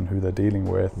is and who they're dealing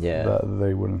with, that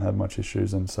they wouldn't have much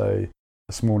issues than, say,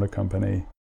 a smaller company.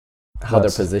 How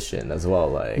they're positioned as well,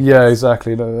 like. Yeah,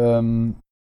 exactly.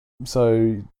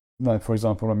 So, like, for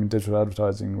example, I'm in digital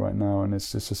advertising right now, and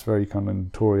it's just very kind of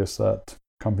notorious that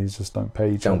companies just don't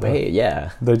pay each other.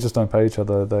 They just don't pay each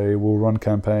other. They will run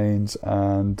campaigns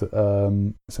and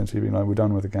essentially be like, we're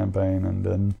done with the campaign, and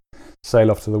then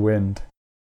sail off to the wind.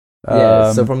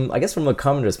 So from a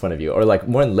commoner's point of view, or like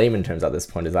more in layman terms at this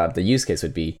point, is that the use case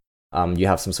would be you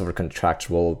have some sort of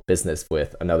contractual business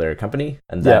with another company,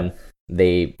 and then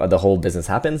the whole business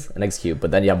happens and execute,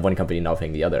 but then you have one company not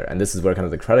paying the other, and this is where kind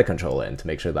of the credit control in to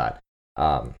make sure that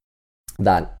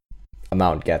that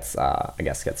amount gets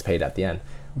paid at the end.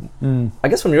 I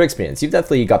guess from your experience, you've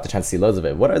definitely got the chance to see loads of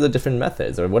it. What are the different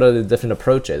methods, or what are the different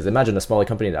approaches? Imagine a smaller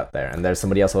company out there, and there's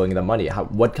somebody else owing them money.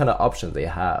 What kind of options they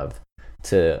have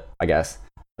to, I guess,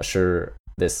 assure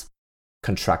this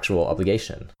contractual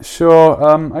obligation?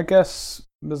 Sure. I guess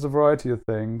there's a variety of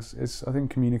things. I think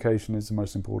communication is the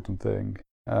most important thing.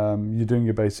 You're doing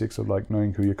your basics of like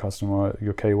knowing who your customer are,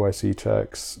 your KYC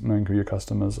checks, knowing who your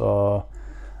customers are,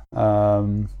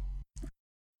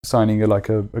 signing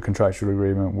a contractual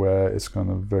agreement where it's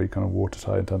kind of very kind of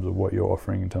watertight in terms of what you're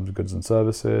offering in terms of goods and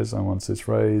services. And once it's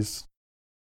raised,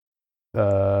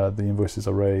 the invoices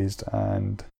are raised,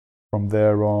 and from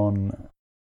there on,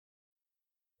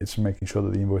 it's making sure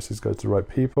that the invoices go to the right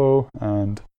people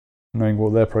and knowing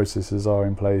what their processes are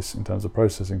in place in terms of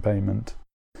processing payment.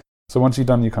 So once you've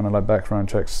done your kind of like background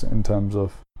checks in terms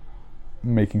of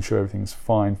making sure everything's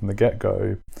fine from the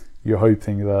get-go, you're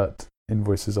hoping that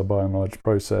invoices are by and large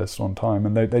processed on time,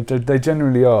 and they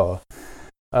generally are.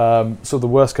 So the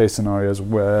worst case scenarios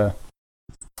where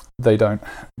they don't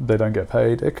get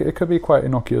paid, it could be quite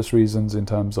innocuous reasons in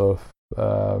terms of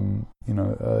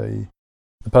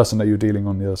the person that you're dealing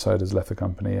on the other side has left the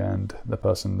company, and the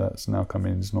person that's now come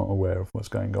in is not aware of what's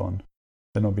going on.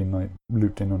 They're not being like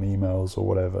looped in on emails or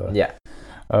whatever. Yeah.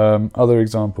 Other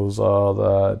examples are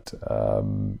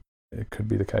that it could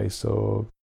be the case of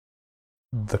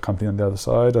the company on the other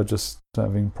side are just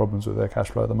having problems with their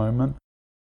cash flow at the moment,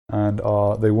 and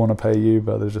they want to pay you,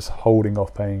 but they're just holding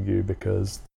off paying you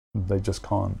because they just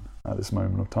can't at this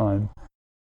moment of time.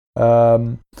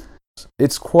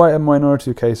 It's quite a minority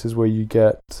of cases where you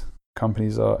get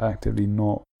companies are actively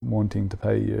not wanting to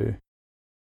pay you.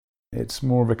 It's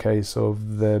more of a case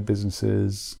of their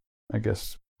businesses, I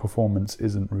guess, performance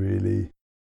isn't really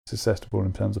susceptible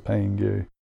in terms of paying you.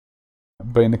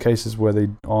 But in the cases where they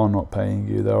are not paying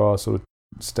you, there are sort of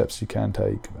steps you can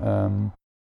take.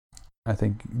 I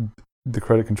think the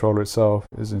credit controller itself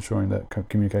is ensuring that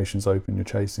communication is open. You're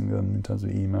chasing them in terms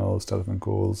of emails, telephone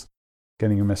calls,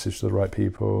 getting a message to the right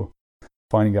people,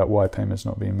 finding out why payment's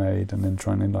not being made, and then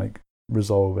trying to like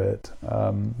resolve it.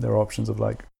 There are options of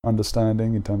like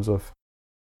understanding in terms of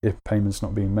if payment's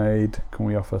not being made, can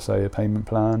we offer, say, a payment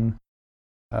plan,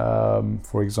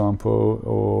 for example,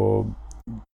 or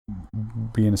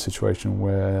be in a situation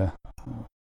where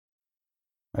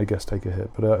I guess take a hit.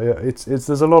 But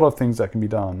there's a lot of things that can be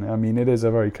done. I mean, it is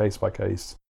a very case by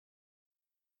case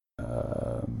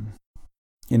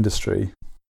industry.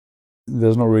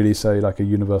 There's not really, say, like a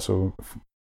universal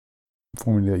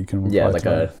formula that you can Yeah, write like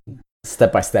about. a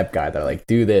step-by-step guide. They're like,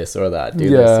 do this or that, do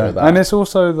this or that. And it's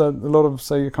also that a lot of,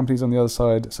 say, companies on the other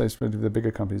side, say especially the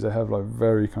bigger companies, they have like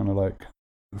very kind of like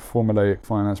formulaic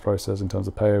finance process in terms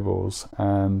of payables,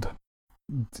 and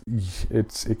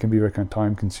it can be very kind of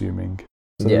time consuming.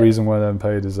 So the reason why they haven't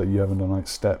paid is that you haven't done like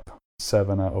step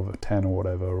 7 out of 10 or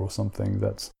whatever, or something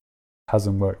that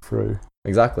hasn't worked through.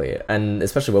 Exactly. And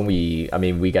especially when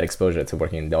we get exposure to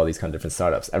working in all these kind of different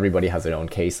startups, everybody has their own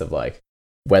case of like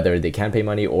whether they can pay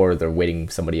money or they're waiting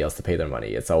somebody else to pay their money.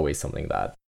 It's always something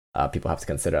that people have to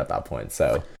consider at that point.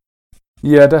 So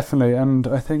yeah, definitely. And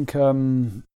I think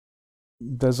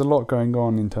there's a lot going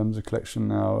on in terms of collection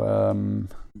now.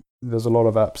 There's a lot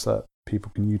of apps that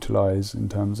people can utilize in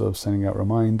terms of sending out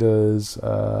reminders,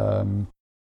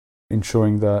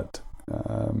 ensuring that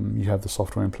you have the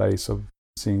software in place of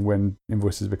seeing when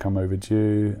invoices become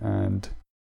overdue, and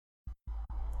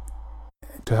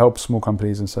to help small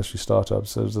companies and especially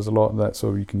startups. So there's a lot that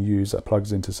sort of you can use that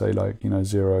plugs into, say, like,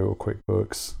 Xero or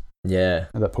QuickBooks. Yeah.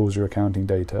 And that pulls your accounting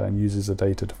data and uses the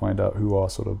data to find out who are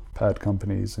sort of bad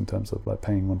companies in terms of like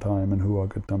paying on time and who are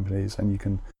good companies, and you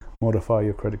can modify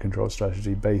your credit control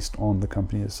strategy based on the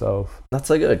company itself. That's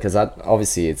so good, because that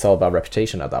obviously it's all about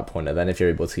reputation at that point. And then if you're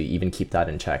able to even keep that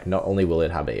in check, not only will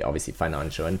it have a obviously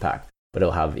financial impact, but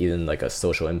it'll have even like a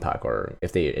social impact, or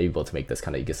if they're able to make this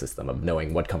kind of ecosystem of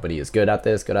knowing what company is good at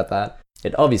this, good at that,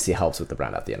 it obviously helps with the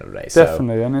brand at the end of the day.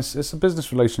 Definitely, and it's a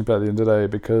business relationship at the end of the day,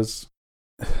 because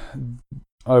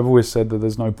I've always said that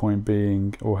there's no point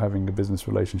being or having a business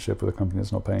relationship with a company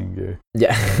that's not paying you.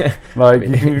 Yeah. Like,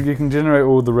 you can generate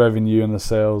all the revenue and the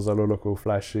sales that'll look all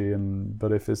flashy,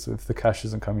 but if the cash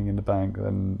isn't coming in the bank,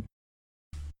 then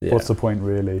what's the point,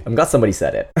 really? I'm glad somebody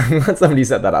said it. I'm glad somebody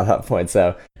said that at that point.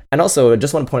 So, and also, I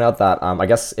just want to point out that I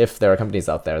guess if there are companies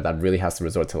out there that really has to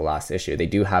resort to the last issue, they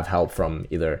do have help from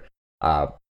either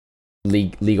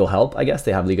legal help. I guess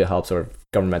they have legal helps or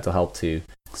governmental help to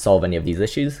solve any of these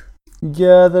issues.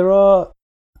 Yeah, there are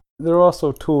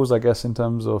sort of tools, I guess, in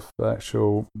terms of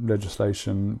actual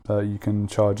legislation that you can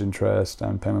charge interest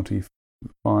and penalty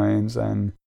fines,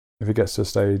 and if it gets to a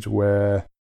stage where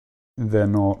they're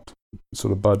not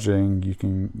sort of budging, you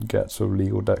can get sort of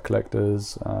legal debt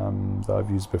collectors that I've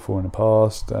used before in the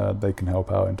past. They can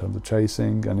help out in terms of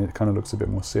chasing, and it kind of looks a bit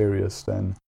more serious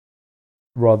than,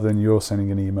 rather than you're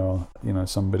sending an email,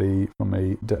 somebody from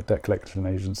a debt collection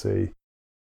agency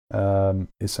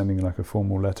is sending like a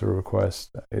formal letter of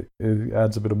request. It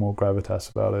adds a bit of more gravitas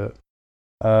about it.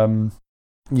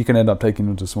 You can end up taking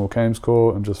them to small claims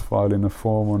court and just filing a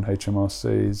form on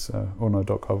HMRC's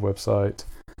 .gov website,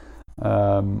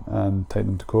 and take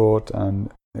them to court.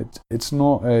 And it's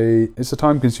a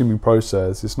time-consuming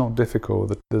process. It's not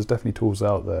difficult. There's definitely tools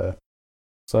out there.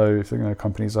 So if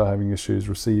companies are having issues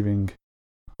receiving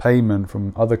payment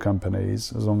from other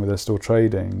companies, as long as they're still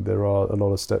trading, there are a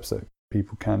lot of steps that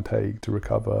people can take to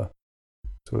recover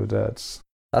sort of debts.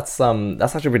 That's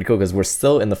actually pretty cool, because we're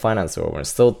still in the finance world. We're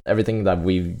still, everything that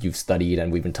you've studied and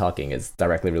we've been talking is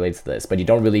directly related to this, but you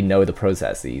don't really know the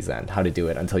processes and how to do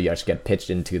it until you actually get pitched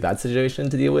into that situation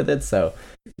to deal with it. So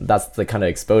that's the kind of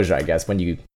exposure, I guess, when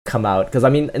you come out, because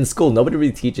in school nobody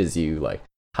really teaches you like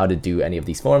how to do any of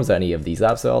these forms or any of these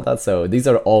apps or all that. So these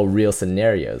are all real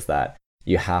scenarios that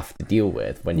you have to deal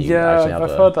with when you actually have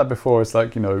I've heard that before. It's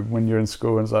like, when you're in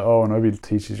school and it's like, oh, nobody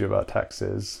teaches you about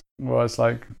taxes. Well, it's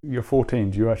like, you're 14.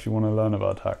 Do you actually want to learn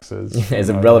about taxes? Is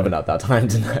it relevant at that time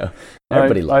to know?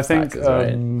 Everybody loves taxes,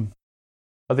 right?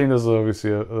 I think there's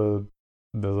obviously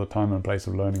there's a time and place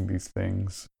of learning these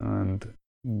things, and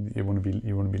you want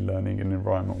to be learning in an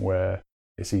environment where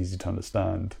it's easy to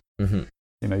understand. Mm-hmm.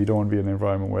 You don't want to be in an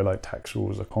environment where like tax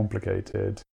rules are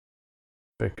complicated,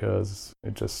 because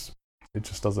it just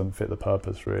doesn't fit the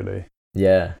purpose, really.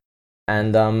 Yeah.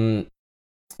 And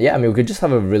we could just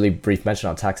have a really brief mention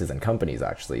on taxes and companies,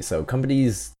 actually. So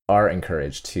companies are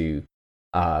encouraged to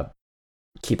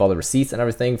keep all the receipts and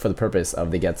everything for the purpose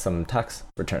of they get some tax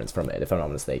returns from it, if I'm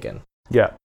not mistaken.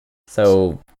 Yeah.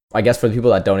 So I guess for the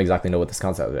people that don't exactly know what this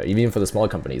concept is, even for the smaller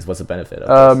companies, what's the benefit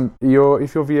of this?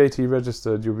 If you're VAT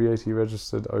registered, you're VAT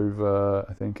registered over,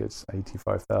 I think it's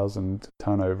 85,000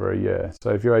 turnover a year.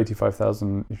 So if you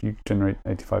generate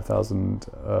 85,000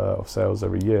 of sales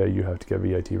every year, you have to get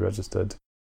VAT registered.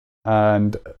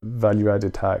 And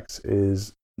value-added tax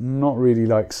is not really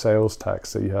like sales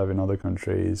tax that you have in other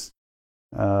countries.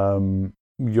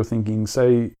 You're thinking,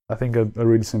 say, I think a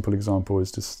really simple example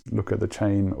is just look at the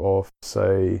chain of,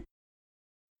 say,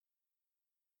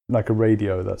 like a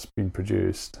radio that's been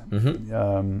produced.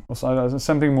 Mm-hmm. Or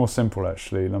something more simple,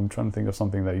 actually. I'm trying to think of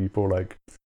something that you bought, like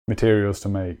materials to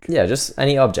make. Yeah, just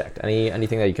any object,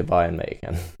 anything that you could buy and make.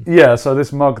 And Yeah, so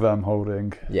this mug that I'm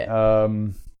holding, yeah.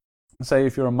 Say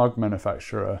if you're a mug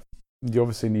manufacturer, you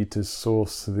obviously need to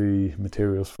source the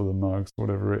materials for the mugs,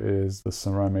 whatever it is, the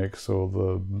ceramics or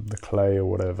the clay or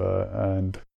whatever,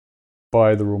 and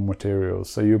buy the raw materials.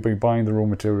 So you'll be buying the raw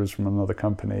materials from another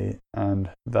company, and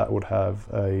that would have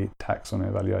a tax on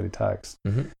it, value-added tax.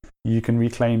 Mm-hmm. You can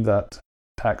reclaim that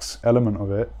tax element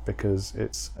of it because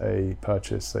it's a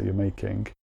purchase that you're making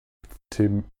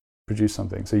to produce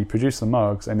something. So you produce the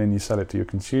mugs and then you sell it to your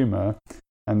consumer,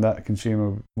 and that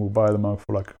consumer will buy the mug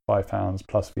for like £5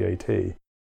 plus VAT.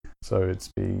 So it's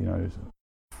be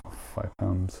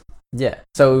 £5. Yeah.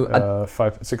 So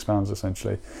 £6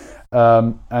 essentially,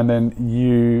 and then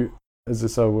you, as a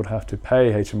seller, would have to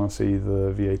pay HMRC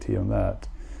the VAT on that.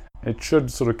 It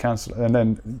should sort of cancel, and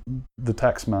then the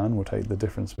tax man will take the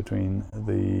difference between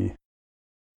the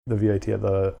VAT at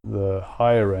the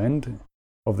higher end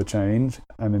of the change,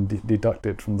 and then deduct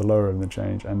it from the lower end of the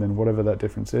change, and then whatever that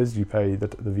difference is, you pay the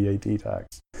VAT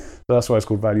tax. So that's why it's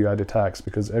called value-added tax,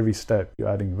 because every step you're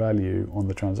adding value on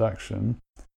the transaction.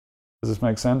 Does this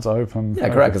make sense? I hope I'm... Yeah,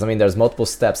 correct. Because there's multiple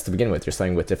steps to begin with. You're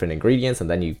starting with different ingredients, and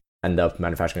then you end up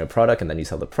manufacturing a product, and then you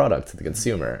sell the product to the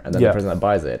consumer, and then the person that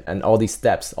buys it. And all these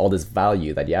steps, all this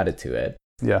value that you added to it,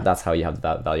 that's how you have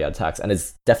the value-added tax. And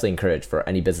it's definitely encouraged for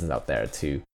any business out there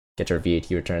to get your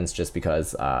VAT returns, just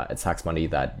because it's tax money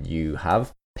that you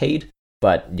have paid,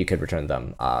 but you could return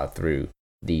them through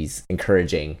these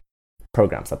encouraging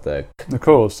programs that the Of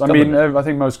course. government. I mean, I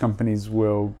think most companies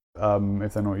will,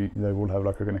 if they're not, they will have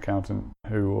like an accountant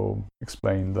who will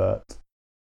explain that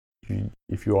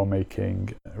if you are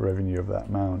making revenue of that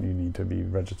amount, you need to be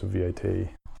registered VAT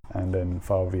and then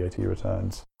file VAT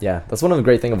returns. Yeah, that's one of the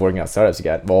great things of working at startups.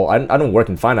 I don't work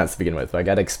in finance to begin with, but I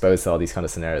get exposed to all these kind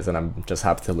of scenarios, and I'm just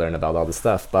happy to learn about all this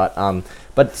stuff. But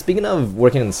speaking of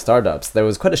working in startups, there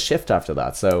was quite a shift after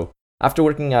that. So after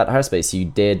working at Harspace, you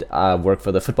did work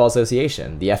for the Football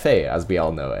Association, the FA, as we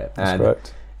all know it. That's and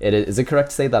correct. Is it correct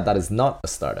to say that is not a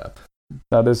startup?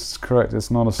 That is correct. It's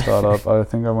not a startup. I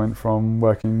think I went from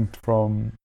working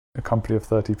from a company of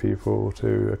 30 people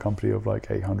to a company of like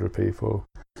 800 people.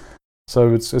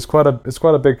 So it's quite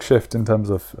a big shift in terms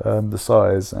of the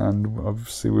size, and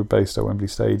obviously we're based at Wembley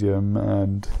Stadium,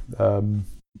 and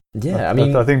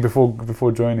I think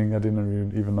before joining, I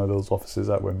didn't even know there was offices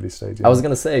at Wembley Stadium. I was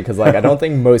gonna say, because I don't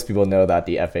think most people know that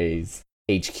the FA's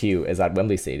HQ is at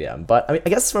Wembley Stadium. But I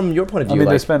guess from your point of view,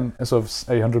 they spent sort of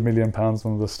 £800 million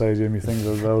on the stadium. You think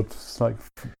that they'll just like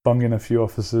bung in a few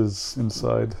offices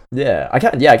inside? Yeah, I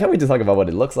can't wait to talk about what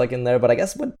it looks like in there. But I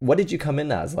guess what did you come in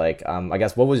as? Like, I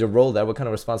guess what was your role there? What kind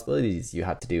of responsibilities you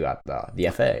had to do at the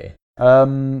FA?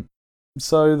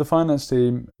 So the finance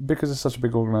team, because it's such a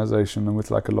big organisation, and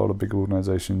with like a lot of big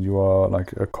organisations, you are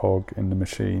like a cog in the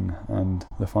machine, and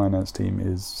the finance team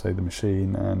is, say, the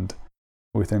machine, and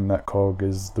within that cog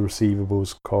is the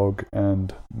receivables cog,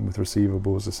 and with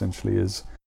receivables essentially is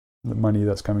the money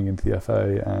that's coming into the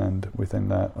FA, and within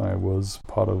that I was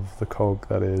part of the cog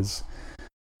that is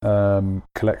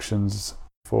collections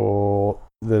for,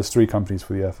 there's 3 companies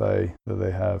for the FA that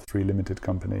they have, 3 limited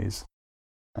companies,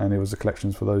 and it was the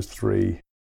collections for those 3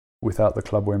 without the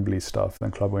Club Wembley stuff.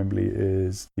 Then Club Wembley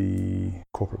is the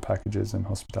corporate packages and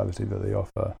hospitality that they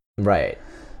offer. Right.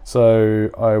 So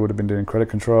I would have been doing credit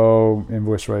control,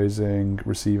 invoice raising,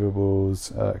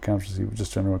 receivables, accounts receivable,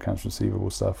 just general accounts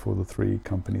receivable stuff for the 3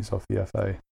 companies off the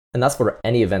FA. And that's for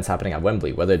any events happening at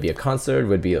Wembley, whether it be a concert,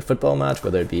 would it be a football match,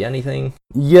 whether it be anything.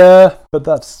 Yeah, but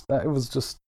it was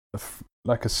just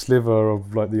like a sliver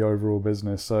of like the overall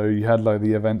business. So you had like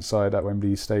the event side at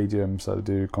Wembley Stadium, so they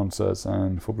do concerts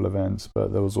and football events,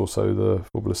 but there was also the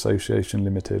Football Association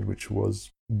Limited, which was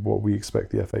what we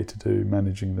expect the FA to do,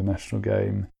 managing the national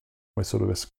game with sort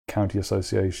of county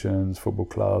associations, football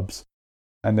clubs.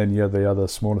 And then you have the other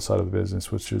smaller side of the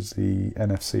business, which is the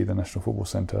NFC, the National Football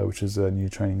Centre, which is a new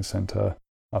training centre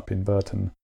up in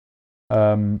Burton.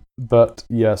 But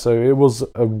yeah, so it was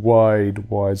a wide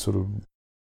sort of,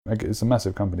 it's a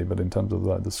massive company, but in terms of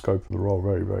like the scope of the role,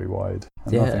 very, very wide.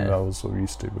 And nothing that I was sort of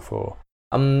used to before.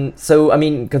 So I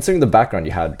mean, considering the background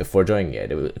you had before joining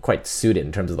it was quite suited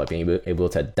in terms of like being able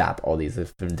to adapt all these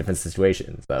different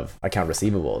situations of account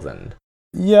receivables and.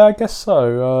 Yeah, I guess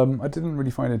so. I didn't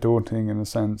really find it daunting in a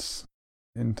sense,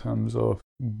 in terms of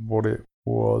what it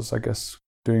was. I guess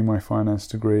doing my finance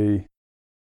degree,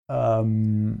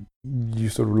 you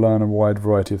sort of learn a wide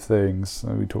variety of things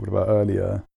that we talked about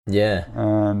earlier. Yeah.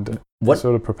 And what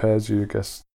sort of prepares you, I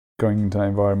guess, going into that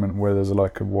environment where there's a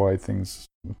lack of why things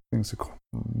to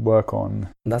work on.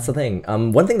 That's the thing.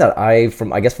 One thing that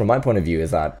from my point of view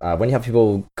is that when you have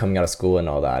people coming out of school and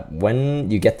all that, when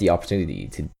you get the opportunity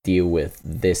to deal with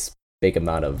this big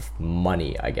amount of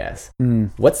money, I guess,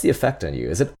 what's the effect on you?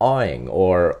 Is it awing,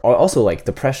 or also like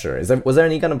the pressure? Was there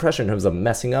any kind of pressure in terms of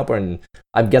messing up, or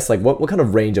I guess like what kind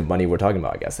of range of money we're talking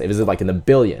about? I guess is it like in the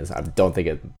billions? I don't think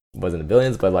it was in the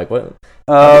billions, but like what?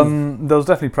 There was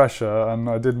definitely pressure, and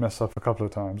I did mess up a couple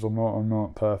of times. I'm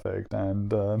not perfect,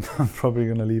 and I'm probably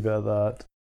going to leave it at that.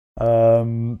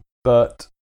 But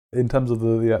in terms of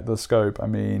the scope, I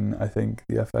mean, I think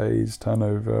the FA's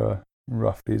turnover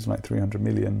roughly is like 300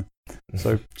 million.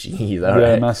 So jeez,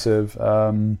 right. Massive.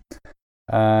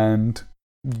 And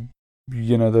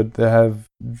you know they have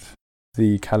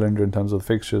the calendar in terms of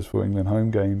fixtures for England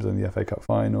home games and the FA Cup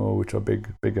final, which are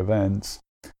big events.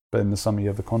 But in the summer you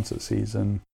have the concert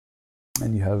season,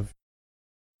 and you have,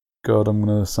 God, I'm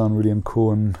gonna sound really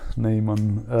uncool name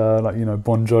on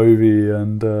Bon Jovi,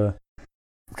 and I'm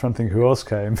trying to think who else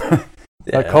came.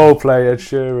 Yeah. Like Coldplay, Ed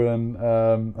Sheeran,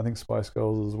 I think Spice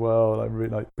Girls as well, like really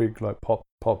like big like pop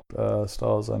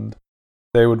stars, and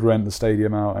they would rent the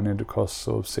stadium out, and it would cost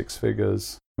sort of 6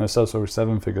 figures. No, sorry,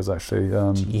 7 figures actually.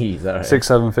 Jeez, right.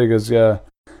 6-7 figures, yeah.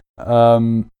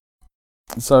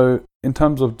 So in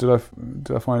terms of did I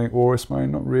find it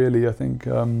awe-inspiring? Not really. I think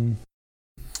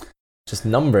just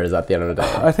numbers at the end of the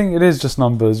day. I think it is just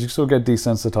numbers. You sort of get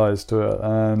desensitized to it,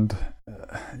 and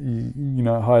you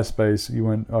know, at Hirespace,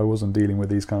 I wasn't dealing with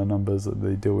these kind of numbers that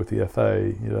they deal with the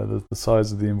FA. You know, the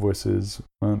size of the invoices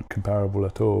weren't comparable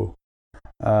at all.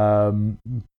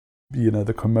 You know,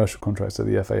 the commercial contracts that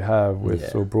the FA have with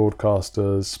sort of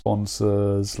broadcasters,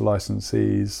 sponsors,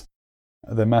 licensees,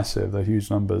 they're massive. They're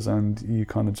huge numbers, and you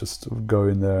kind of just sort of go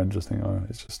in there and just think, oh,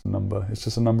 it's just a number. It's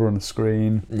just a number on a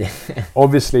screen. Yeah.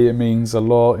 Obviously, it means a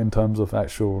lot in terms of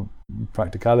actual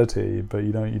practicality, but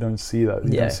you don't see that.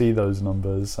 You don't see those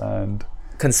numbers. And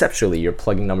conceptually, you're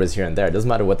plugging numbers here and there. It doesn't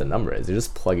matter what the number is. You're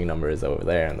just plugging numbers over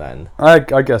there, and then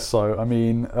I guess so. I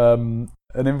mean, an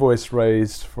invoice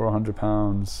raised for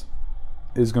 £100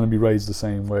 is going to be raised the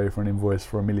same way for an invoice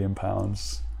for £1 million.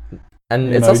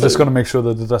 And you just got to make sure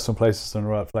that the decimal place is in the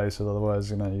right place,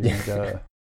 otherwise, you can get.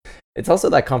 It's also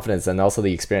that confidence and also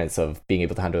the experience of being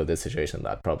able to handle this situation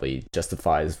that probably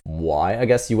justifies why, I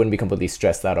guess, you wouldn't be completely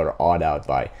stressed out or awed out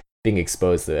by being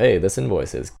exposed to, hey, this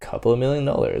invoice is a couple of $1 million.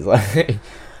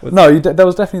 No, there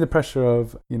was definitely the pressure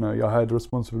of, I had the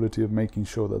responsibility of making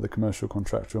sure that the commercial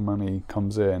contractual money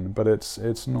comes in, but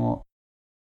it's not.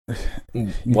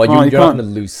 You're not going to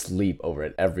lose sleep over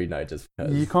it every night just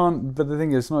because. You can't, but the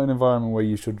thing is, it's not an environment where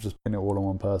you should just pin it all on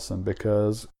one person,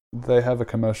 because they have a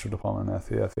commercial department at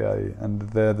the FA, and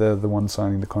they're the ones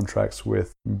signing the contracts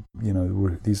with,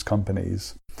 these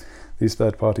companies, these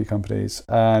third-party companies.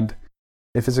 And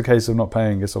if it's a case of not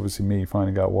paying, it's obviously me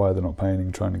finding out why they're not paying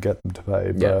and trying to get them to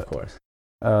pay. But, yeah, of course.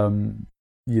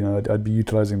 I'd be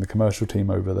utilising the commercial team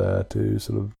over there to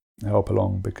sort of help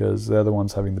along, because they're the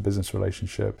ones having the business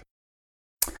relationship.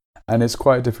 And it's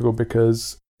quite difficult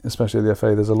because, especially at the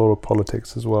FA, there's a lot of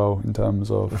politics as well in terms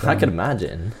of... I can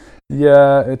imagine.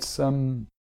 Yeah, it's...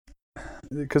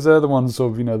 because they're the ones the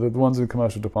ones in the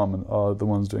commercial department are the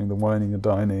ones doing the wining and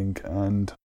dining,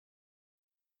 and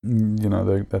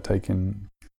they're taking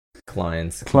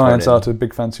clients out to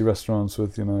big fancy restaurants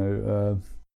with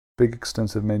big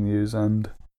extensive menus, and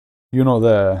you're not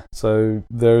there, so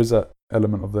there is that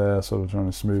element of their sort of trying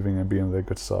to smoothing and being on their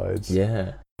good sides.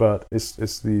 Yeah, but it's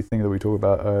the thing that we talked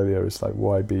about earlier. It's like,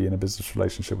 why be in a business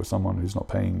relationship with someone who's not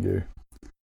paying you?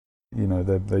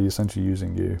 They're essentially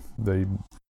using you.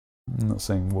 I'm not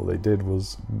saying what they did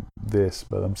was this,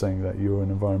 but I'm saying that you're in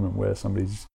an environment where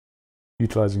somebody's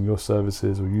utilizing your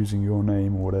services or using your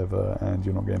name or whatever, and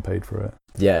you're not getting paid for it.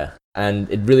 Yeah, and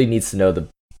it really needs to know the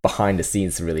behind the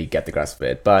scenes to really get the grasp of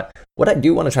it. But what I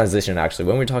do want to transition, actually,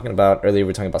 when we were talking about earlier, we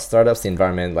were talking about startups, the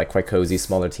environment, like quite cozy,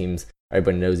 smaller teams,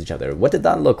 everybody knows each other. What did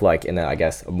that look like in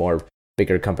a more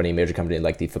bigger company, major company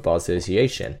like the Football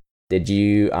Association? Did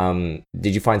you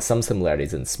find some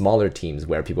similarities in smaller teams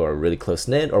where people are really close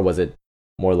knit, or was it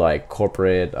more like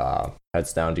corporate,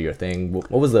 heads down, do your thing? What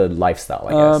was the lifestyle,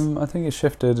 I guess? I think it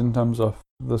shifted in terms of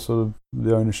the sort of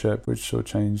the ownership, which sort of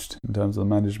changed in terms of the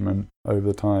management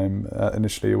over time.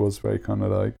 Initially, it was very kind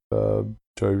of like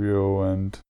jovial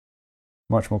and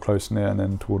much more close knit, and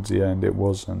then towards the end, it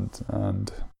wasn't.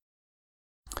 And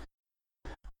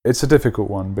it's a difficult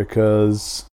one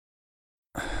because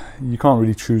you can't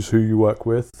really choose who you work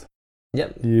with.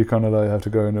 Yep. You kind of have to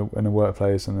go in a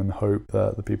workplace and then hope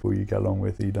that the people you get along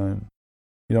with, you don't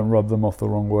rub them off the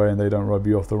wrong way, and they don't rub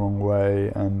you off the wrong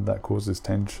way, and that causes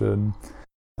tension.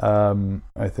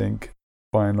 I think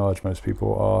by and large most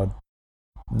people are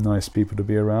nice people to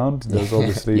be around. There's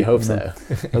obviously you hope so.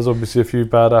 There's obviously a few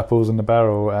bad apples in the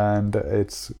barrel, and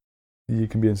you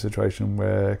can be in a situation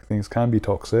where things can be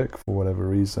toxic for whatever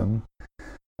reason.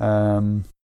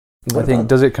 I think,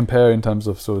 does it compare in terms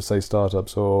of sort of say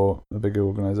startups or a bigger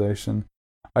organization?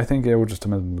 I think it will just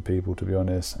depend on the people, to be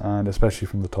honest, and especially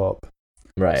from the top.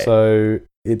 Right. So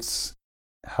it's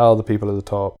how the people at the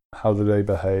top, how do they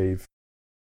behave,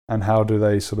 and how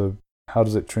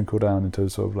does it trickle down into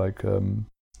sort of like how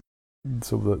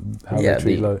they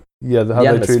treat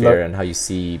atmosphere and how you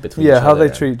see between each how other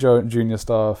they treat junior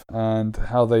staff and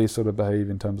how they sort of behave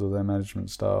in terms of their management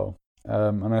style.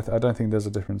 And I don't think there's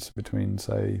a difference between,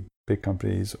 say, big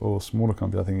companies or smaller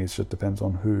companies. I think it just depends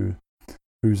on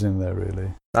who's in there,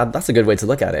 really. That's a good way to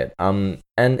look at it. And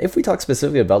if we talk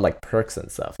specifically about like perks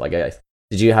and stuff, like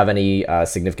did you have any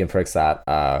significant perks at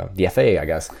the FA, I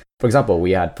guess? For example,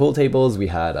 we had pool tables, we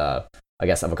had I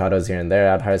guess avocados here and there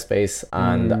at Hirespace,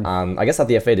 and I guess at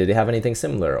the FA, did they have anything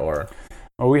similar or?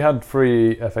 Well, we had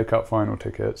free FA Cup final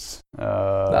tickets.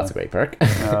 That's a great perk.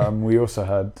 We also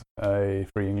had a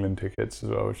free England tickets as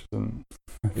well, which isn't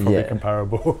probably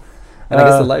comparable. And I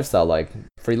guess the lifestyle, like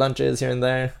free lunches here and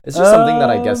there, it's just something that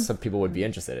I guess some people would be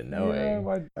interested in knowing. Yeah,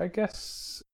 well, I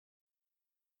guess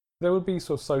there would be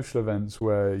sort of social events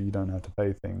where you don't have to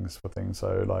pay for things.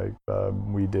 So like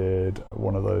we did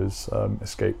one of those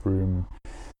escape room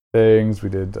things. We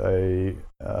did a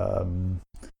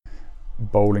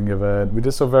bowling event. We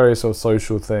did some various sort of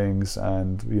social things,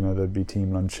 and there'd be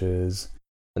team lunches.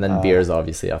 And then beers,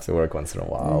 obviously, after work once in a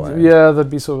while. Yeah, there'd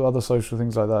be sort of other social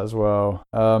things like that as well.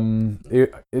 I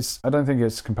don't think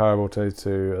it's comparable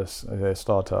to a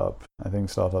startup. I think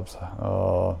startups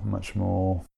are much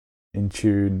more in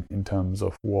tune in terms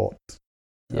of what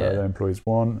their employees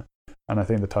want. And I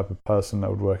think the type of person that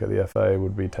would work at the FA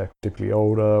would be typically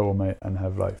older and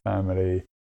have like family.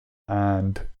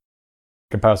 And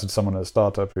comparison to someone at a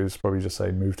startup who's probably just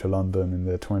say moved to London in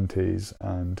their 20s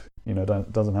and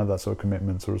doesn't have that sort of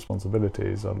commitments or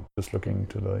responsibilities, are just looking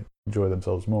to like enjoy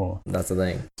themselves more. That's the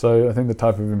thing. So I think the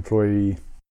type of employee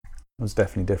was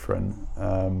definitely different.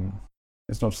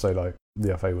 It's not to say like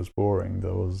the FA was boring.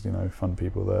 There was fun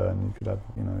people there, and you could have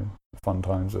fun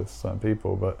times with certain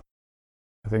people, but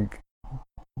I think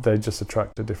they just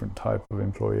attract a different type of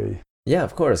employee. Yeah,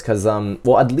 of course, because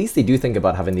at least they do think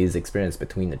about having these experience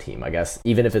between the team. I guess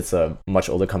even if it's a much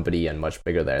older company and much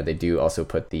bigger there, they do also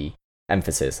put the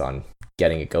emphasis on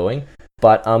getting it going.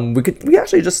 But we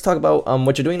actually just talk about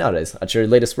what you're doing nowadays at your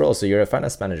latest role. So you're a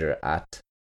finance manager at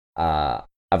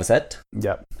Avocet.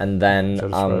 Yeah. And then which I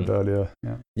described earlier.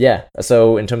 Yeah. Yeah.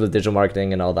 So in terms of digital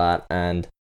marketing and all that, and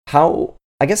how's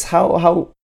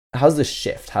the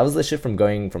shift? How's the shift from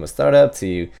going from a startup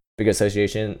to bigger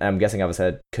association? I'm guessing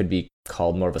Avocet could be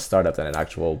called more of a startup than an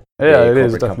actual it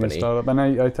is definitely company. A startup. And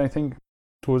I think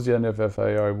towards the end of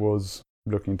FA, I was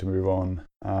looking to move on,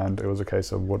 and it was a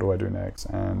case of what do I do next?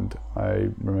 And I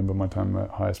remember my time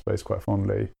at Hirespace quite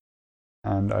fondly,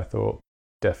 and I thought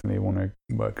definitely want to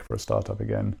work for a startup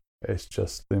again. It's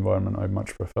just the environment I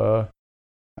much prefer.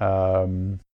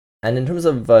 And in terms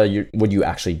of what you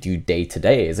actually do day to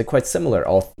day, is it quite similar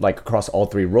across all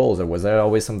three roles, or was there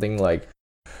always something like?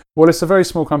 Well, it's a very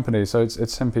small company, so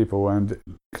it's 10 people, and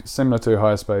similar to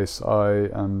Hirespace, I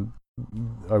am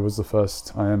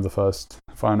the first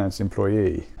finance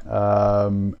employee,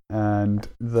 and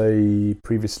they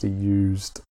previously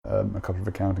used a couple of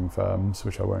accounting firms,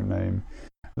 which I won't name,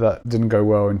 that didn't go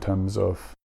well in terms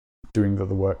of doing the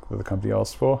work that the company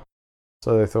asked for.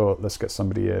 So they thought, let's get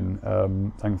somebody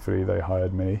in. Thankfully, they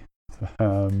hired me.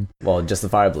 Well,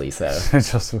 justifiably so.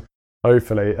 Just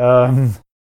hopefully.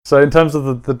 So in terms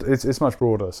of it's much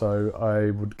broader. So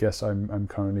I would guess I'm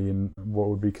currently in what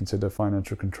would be considered a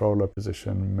financial controller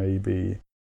position, maybe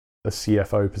a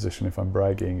CFO position if I'm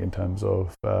bragging, in terms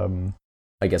of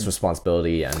I guess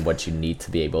responsibility and what you need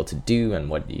to be able to do and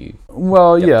what you.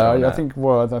 Well, yeah, I think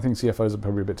CFOs are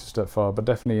probably a bit too step far, but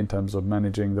definitely in terms of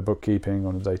managing the bookkeeping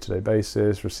on a day-to-day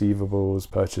basis, receivables,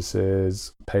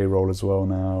 purchases, payroll as well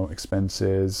now,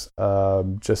 expenses,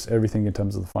 just everything in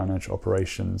terms of the financial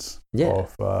operations. Yeah.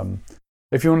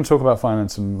 If you want to talk about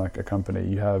finance in like a company,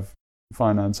 you have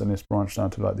finance and it's branched down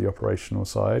to like the operational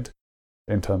side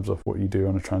in terms of what you do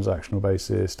on a transactional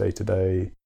basis,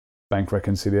 day-to-day. Bank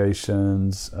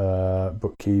reconciliations,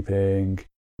 bookkeeping,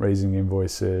 raising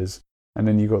invoices, and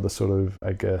then you've got the sort of,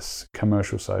 I guess,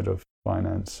 commercial side of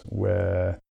finance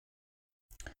where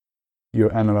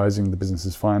you're analysing the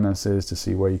business's finances to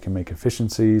see where you can make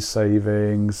efficiencies,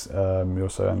 savings. You're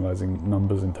also analysing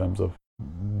numbers in terms of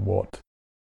what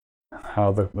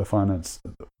how the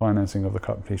financing of the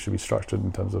company should be structured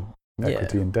in terms of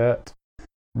equity and debt,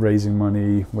 raising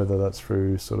money, whether that's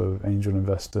through sort of angel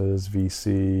investors,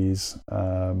 VCs,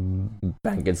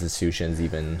 bank institutions,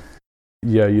 even.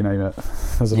 Yeah, you name it.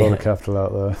 There's a lot of capital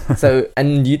out there. So,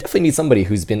 and you definitely need somebody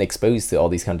who's been exposed to all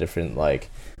these kind of different like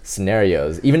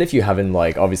scenarios, even if you haven't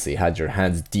like obviously had your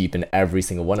hands deep in every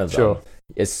single one of them. Sure.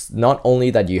 It's not only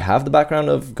that you have the background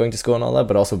of going to school and all that,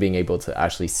 but also being able to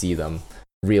actually see them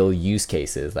real use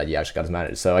cases that you actually got to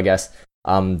manage. So I guess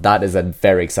that is a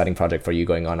very exciting project for you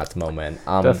going on at the moment.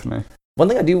 Definitely. One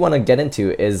thing I do want to get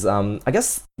into is I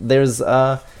guess there's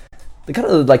the kind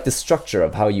of like the structure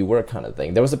of how you work kind of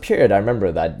thing. There was a period I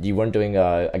remember that you weren't doing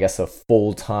I guess a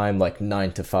full-time like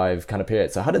 9 to 5 kind of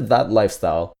period. So how did that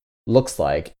lifestyle looks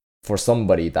like for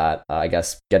somebody that I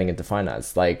guess getting into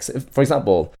finance? Like for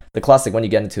example, the classic when you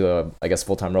get into a I guess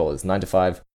full-time role is 9 to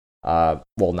 5, 9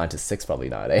 to 6 probably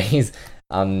nowadays.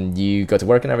 You go to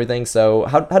work and everything. So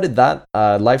how did that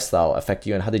lifestyle affect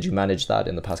you, and how did you manage that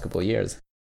in the past couple of years?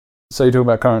 So you're talking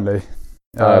about currently?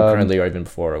 Currently or even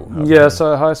before? Yeah,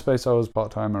 so at HireSpace I was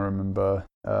part-time, I remember,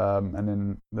 and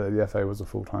then the FA was a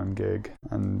full-time gig,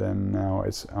 and then now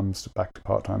I'm back to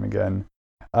part-time again.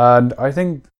 And I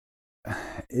think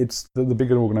it's the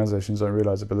bigger organizations don't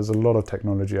realize it, but there's a lot of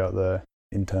technology out there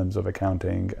in terms of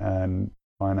accounting and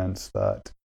finance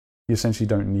that you essentially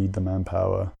don't need the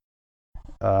manpower.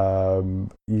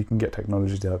 You can get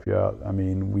technology to help you out. I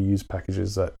mean, we use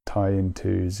packages that tie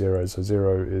into Xero. So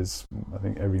Xero is, I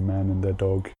think every man and their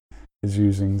dog is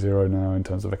using Xero now in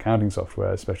terms of accounting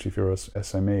software, especially if you're a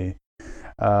SME.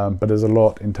 But there's a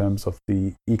lot in terms of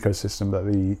the ecosystem that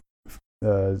the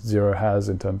Xero has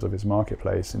in terms of its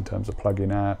marketplace, in terms of plug-in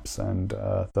apps and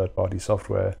third-party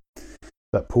software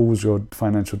that pulls your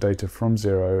financial data from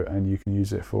Xero, and you can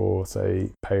use it for, say,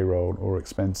 payroll or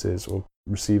expenses or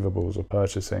receivables or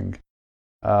purchasing.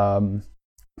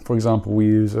 For example, we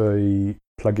use a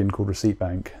plugin called Receipt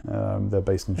Bank. They're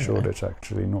based in Shoreditch,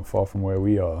 actually, not far from where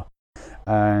we are.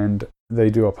 And they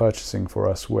do our purchasing for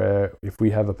us, where if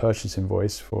we have a purchase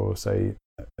invoice for, say,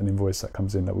 an invoice that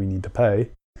comes in that we need to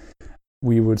pay,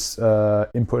 we would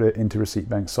input it into Receipt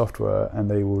Bank software, and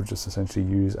they will just essentially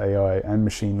use AI and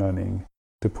machine learning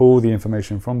to pull the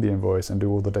information from the invoice and do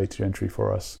all the data entry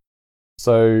for us.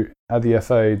 So at the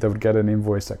FA, they would get an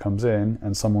invoice that comes in,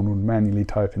 and someone would manually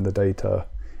type in the data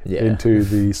into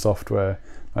the software.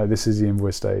 This is the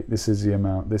invoice date, this is the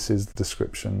amount, this is the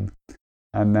description.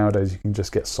 And nowadays you can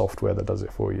just get software that does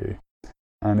it for you.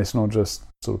 And it's not just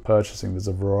sort of purchasing, there's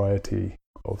a variety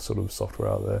of sort of software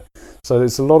out there. So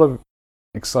there's a lot of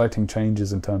exciting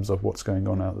changes in terms of what's going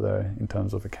on out there, in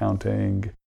terms of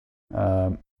accounting,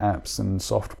 apps and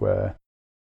software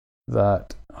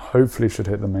that hopefully should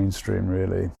hit the mainstream,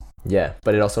 really. Yeah,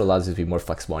 but it also allows you to be more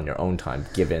flexible on your own time,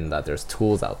 given that there's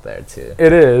tools out there too.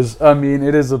 It is. I mean,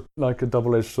 it is like a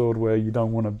double-edged sword where you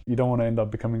don't want to end up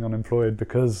becoming unemployed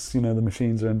because the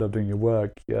machines end up doing your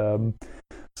work.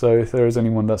 So if there is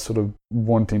anyone that's sort of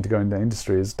wanting to go into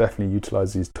industry, is definitely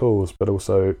utilize these tools, but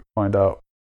also find out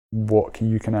what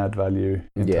you can add value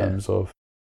in terms of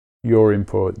your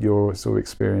input, your sort of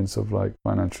experience of like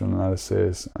financial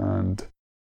analysis and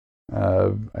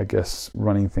I guess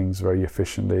running things very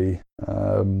efficiently,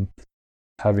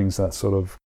 having that sort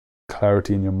of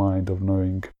clarity in your mind of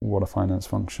knowing what a finance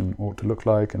function ought to look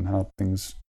like and how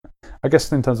things, I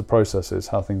guess in terms of processes,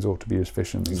 how things ought to be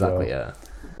efficient as well. Exactly, yeah.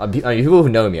 I mean, people who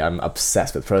know me, I'm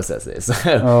obsessed with processes.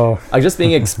 I just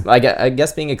I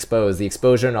guess being exposed, the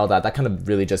exposure and all that kind of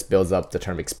really just builds up the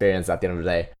term experience at the end of the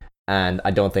day. And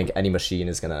I don't think any machine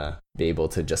is going to be able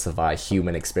to justify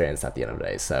human experience at the end of the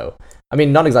day. So, I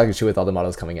mean, not exactly true with all the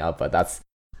models coming out, but that's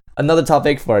another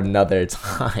topic for another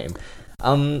time.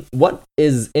 What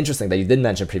is interesting that you did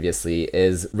mention previously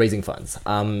is raising funds.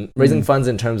 Raising funds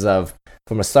in terms of,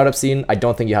 from a startup scene, I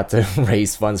don't think you have to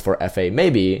raise funds for FA.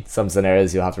 Maybe some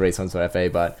scenarios you'll have to raise funds for FA,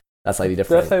 but that's slightly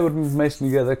different. The FA would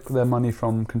mostly get their money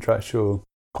from contractual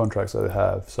contracts that they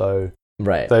have. So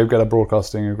right, they've got a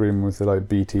broadcasting agreement with like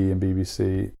BT and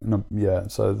BBC.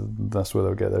 So that's where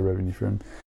they'll get their revenue from.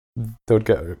 They would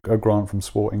get a grant from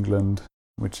Sport England,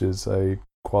 which is a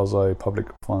quasi-public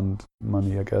fund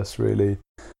money, I guess, really.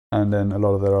 And then a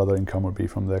lot of their other income would be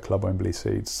from their Club Wembley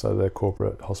seats, so their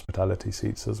corporate hospitality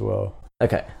seats as well.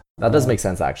 Okay, that does make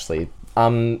sense, actually.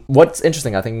 What's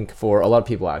interesting, I think, for a lot of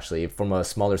people, actually, from a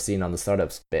smaller scene on the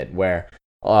startups bit, where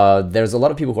there's a lot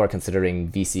of people who are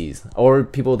considering VCs, or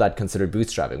people that consider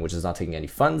bootstrapping, which is not taking any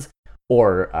funds,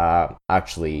 or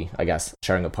actually, I guess,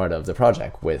 sharing a part of the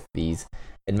project with these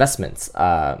investments,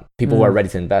 people who are ready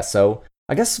to invest. So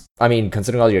I guess, I mean,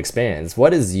 considering all your experience,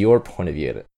 what is your point of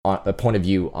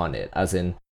view on it? As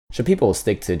in, should people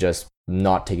stick to just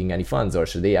not taking any funds, or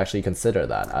should they actually consider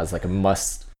that as like a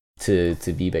must to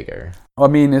be bigger? I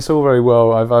mean, it's all very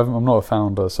well. I'm not a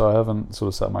founder, so I haven't sort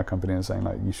of set my company and saying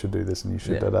like you should do this and you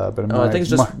should do that. But I think it's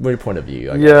just your point of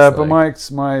view. I yeah, guess,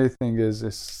 but my thing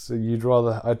is you'd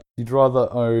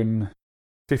rather own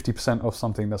 50% of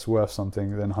something that's worth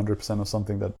something than 100% of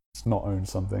something that's not owned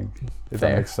something. If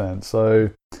that makes sense. So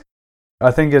I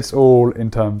think it's all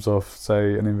in terms of,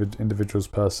 say, an individual's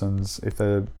person's, if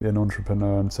they're an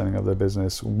entrepreneur and setting up their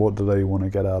business, what do they want to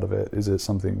get out of it? Is it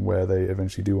something where they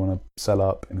eventually do want to sell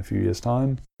up in a few years'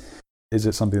 time? Is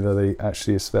it something that they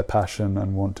actually, it's their passion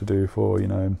and want to do for,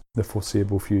 the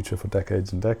foreseeable future for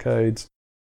decades and decades?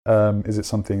 Is it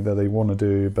something that they want to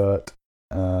do, but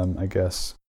I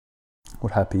guess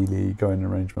would happily go in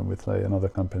arrangement with, say, another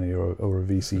company or a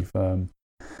VC firm?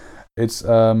 It's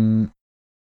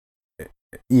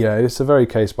it's a very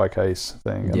case by case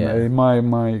thing. And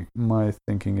my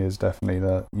thinking is definitely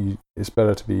that it's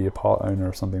better to be a part owner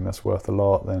of something that's worth a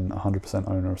lot than 100%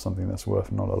 owner of something that's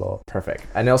worth not a lot. Perfect.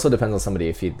 And it also depends on somebody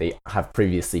if they have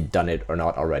previously done it or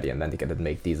not already, and then they get to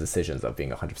make these decisions of being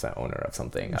 100% owner of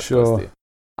something. Sure.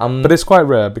 But it's quite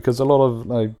rare because a lot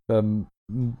of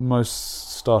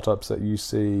most startups that you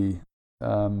see,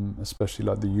 especially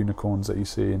like the unicorns that you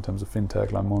see in terms of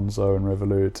fintech, like Monzo and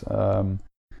Revolut.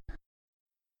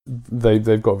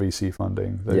 They've got VC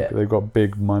funding. They've got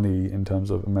big money in terms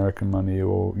of American money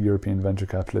or European venture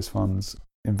capitalist funds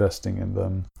investing in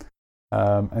them,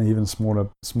 and even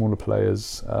smaller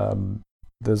players.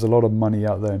 There's a lot of money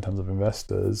out there in terms of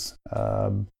investors,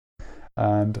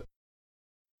 and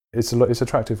it's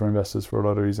attractive for investors for a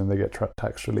lot of reasons. They get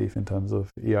tax relief in terms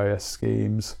of EIS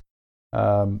schemes.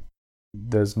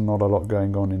 There's not a lot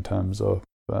going on in terms of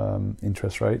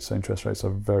interest rates. So interest rates are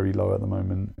very low at the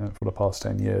moment for the past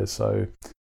 10 years. So,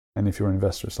 and if you're an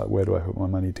investor, it's like, where do I put my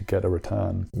money to get a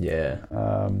return? Yeah.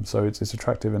 So it's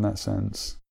attractive in that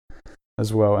sense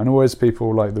as well. And always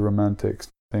people like the romantic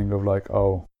thing of like,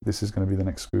 oh, this is going to be the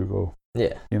next Google.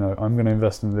 Yeah. I'm going to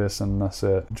invest in this and that's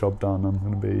it. Job done. I'm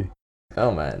going to be.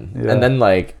 Oh man. Yeah. And then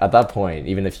like at that point,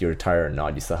 even if you retire or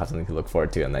not, you still have something to look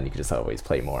forward to, and then you can just always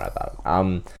play more at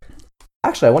that.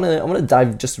 Actually, I want to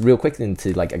dive just real quickly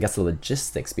into like, I guess, the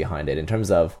logistics behind it in terms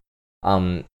of,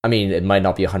 I mean, it might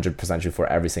not be 100% true for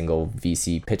every single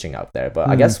VC pitching out there, but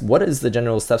I guess what is the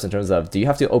general steps in terms of, do you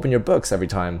have to open your books every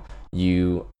time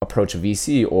you approach a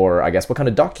VC, or I guess what kind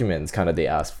of documents kind of they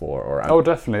ask for? Or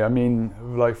definitely. I mean,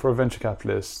 like for a venture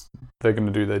capitalist, they're going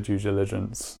to do their due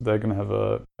diligence. They're going to have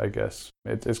I guess,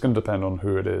 it's going to depend on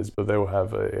who it is, but they will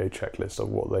have a checklist of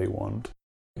what they want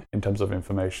in terms of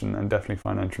information, and definitely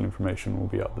financial information will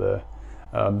be up there.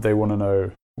 They want to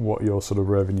know what your sort of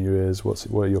revenue is, what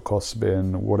are your costs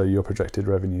been, what are your projected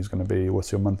revenues going to be, what's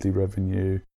your monthly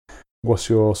revenue, what's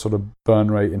your sort of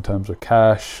burn rate in terms of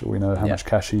cash, how much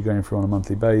cash are you going through on a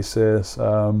monthly basis,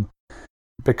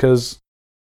 because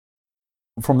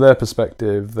from their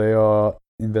perspective, they are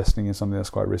investing in something that's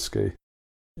quite risky,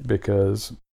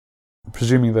 because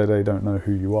presuming that they don't know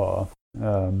who you are,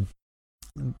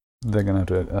 they're going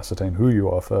to have to ascertain who you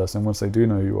are first. And once they do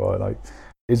know who you are, like,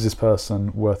 is this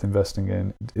person worth investing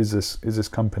in? Is this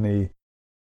company,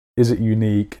 is it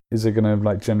unique? Is it going to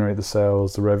like generate the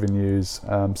sales, the revenues?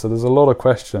 So there's a lot of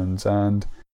questions, and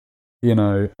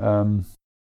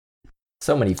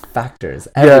so many factors.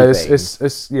 Everything.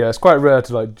 It's quite rare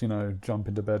to like jump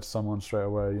into bed to someone straight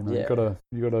away. You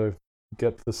gotta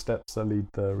get the steps that lead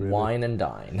there. Really. Wine and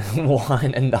dine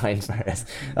first.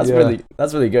 That's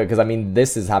really good, because I mean,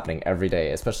 this is happening every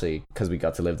day, especially because we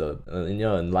got to live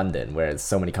in London, where there's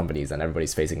so many companies and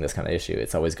everybody's facing this kind of issue.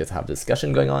 It's always good to have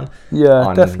discussion going on.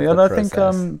 Yeah, definitely. And I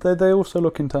think they also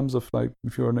look in terms of like,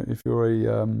 if you're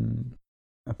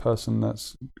a person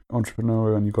that's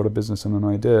entrepreneurial and you've got a business and an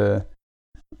idea,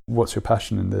 what's your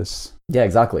passion in this? Yeah,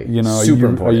 exactly. Super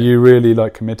important. Are you really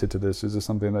like committed to this? Is this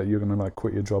something that you're going to like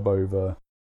quit your job over,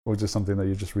 or is this something that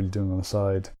you're just really doing on the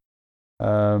side?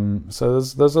 So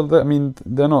I mean,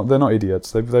 they're not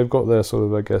idiots. They've got their sort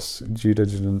of, I guess, due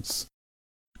diligence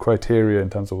criteria in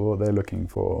terms of what they're looking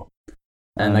for.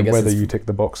 And I guess whether you tick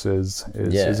the boxes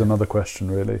is another question,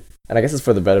 really. And I guess it's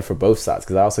for the better for both sides,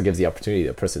 because that also gives the opportunity to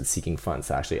the person seeking funds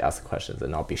to actually ask the questions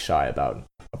and not be shy about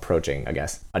approaching, I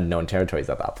guess, unknown territories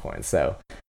at that point. So,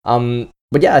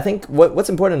 but yeah, I think what's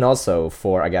important also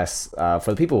for, I guess, for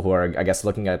the people who are, I guess,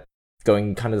 looking at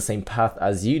going kind of the same path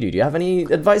as you do you have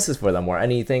any advices for them, or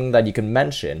anything that you can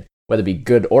mention, whether it be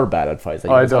good or bad advice?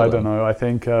 I don't know. I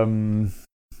think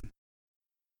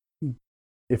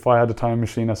if I had a time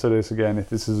machine, I said this again, if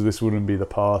this wouldn't be the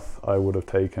path I would have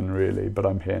taken, really, but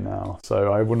I'm here now.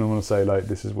 So I wouldn't want to say like,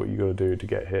 this is what you got to do to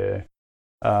get here.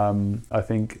 I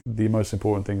think the most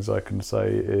important things I can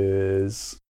say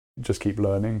is just keep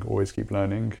learning, always keep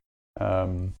learning,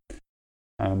 and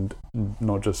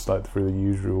not just like through the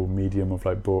usual medium of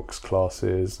like books,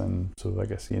 classes, and sort of I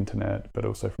guess the internet, but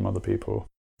also from other people.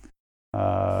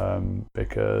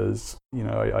 Because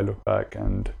I look back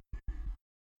and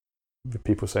the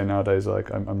people say nowadays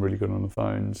like I'm really good on the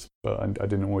phones, but I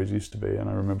didn't always used to be. And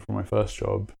I remember from my first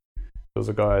job, there was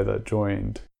a guy that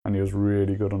joined and he was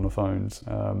really good on the phones.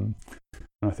 And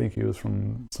I think he was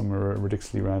from somewhere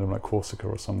ridiculously random, like Corsica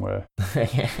or somewhere.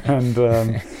 And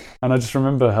I just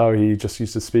remember how he just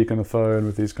used to speak on the phone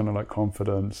with these kind of like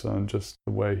confidence and just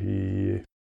the way he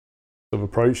sort of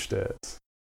approached it.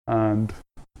 And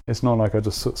it's not like I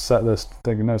just sort of sat there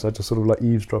taking notes. I just sort of like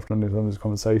eavesdropped on his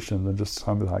conversation and just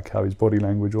kind of like how his body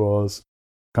language was,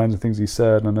 kinds of things he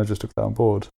said, and I just took that on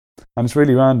board. And it's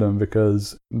really random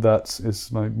because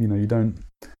it's like,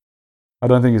 I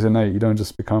don't think it's innate. You don't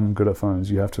just become good at phones.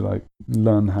 You have to like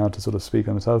learn how to sort of speak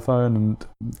on the telephone, and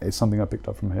it's something I picked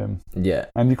up from him. Yeah.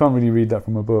 And you can't really read that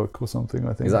from a book or something,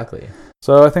 I think. Exactly.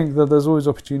 So I think that there's always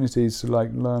opportunities to like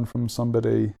learn from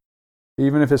somebody,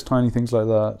 even if it's tiny things like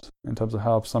that, in terms of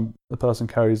how a person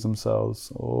carries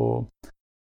themselves, or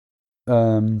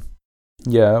also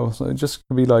it just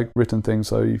could be like written things.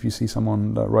 So if you see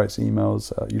someone that writes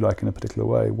emails you like in a particular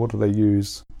way, what do they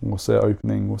use? What's their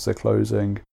opening? What's their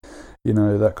closing?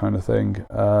 That kind of thing.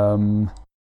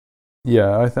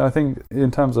 I think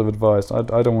in terms of advice, I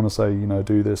don't want to say,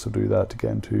 do this or do that to get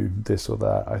into this or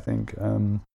that. I think...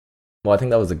 Well, I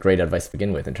think that was a great advice to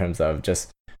begin with in terms of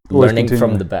just learning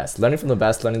from the best. Learning from the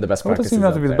best, learning the best practices. It doesn't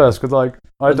have to be the best, because like...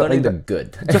 learning the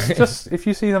good. just if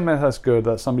you see them that's good,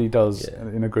 that somebody does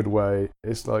in a good way,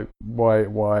 it's like,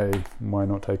 why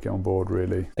not take it on board,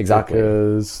 really? Exactly.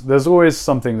 Because there's always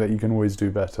something that you can always do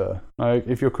better. Like,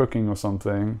 if you're cooking or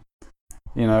something...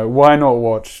 why not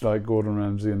watch like Gordon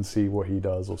Ramsay and see what he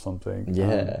does or something?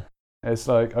 Yeah. It's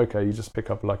like, okay, you just pick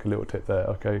up like a little tip there.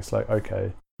 Okay, it's like,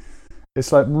 okay.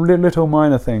 It's like little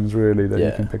minor things really that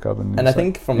you can pick up. And I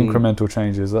think from incremental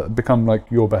changes that become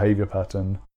like your behavior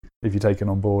pattern if you take it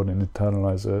on board and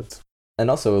internalize it. And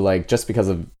also like just because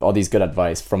of all these good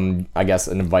advice from, I guess,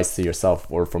 an advice to yourself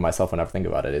or for myself when I think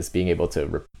about it is being able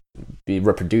to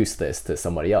reproduce this to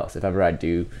somebody else. If ever I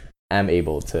am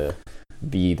able to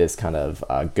be this kind of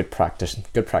good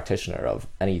practitioner of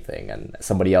anything, and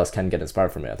somebody else can get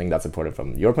inspired from it. I think that's important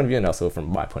from your point of view and also from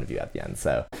my point of view at the end.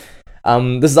 So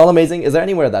this is all amazing. Is there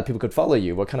anywhere that people could follow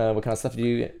you? What kind of stuff do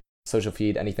you, social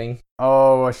feed, anything?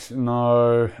 Oh,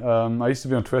 no. I used to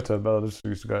be on Twitter, but I just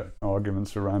used to get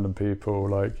arguments with random people.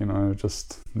 Like, I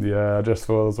just thought it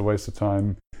was a waste of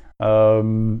time.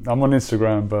 I'm on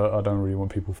Instagram, but I don't really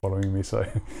want people following me, so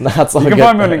that's all. You can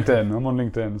find me on LinkedIn. I'm on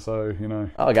LinkedIn, so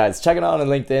Oh, guys, check it out on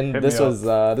LinkedIn. This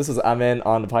was Amin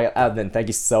on the podcast. Amin, thank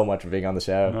you so much for being on the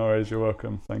show. No worries, you're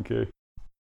welcome. Thank you.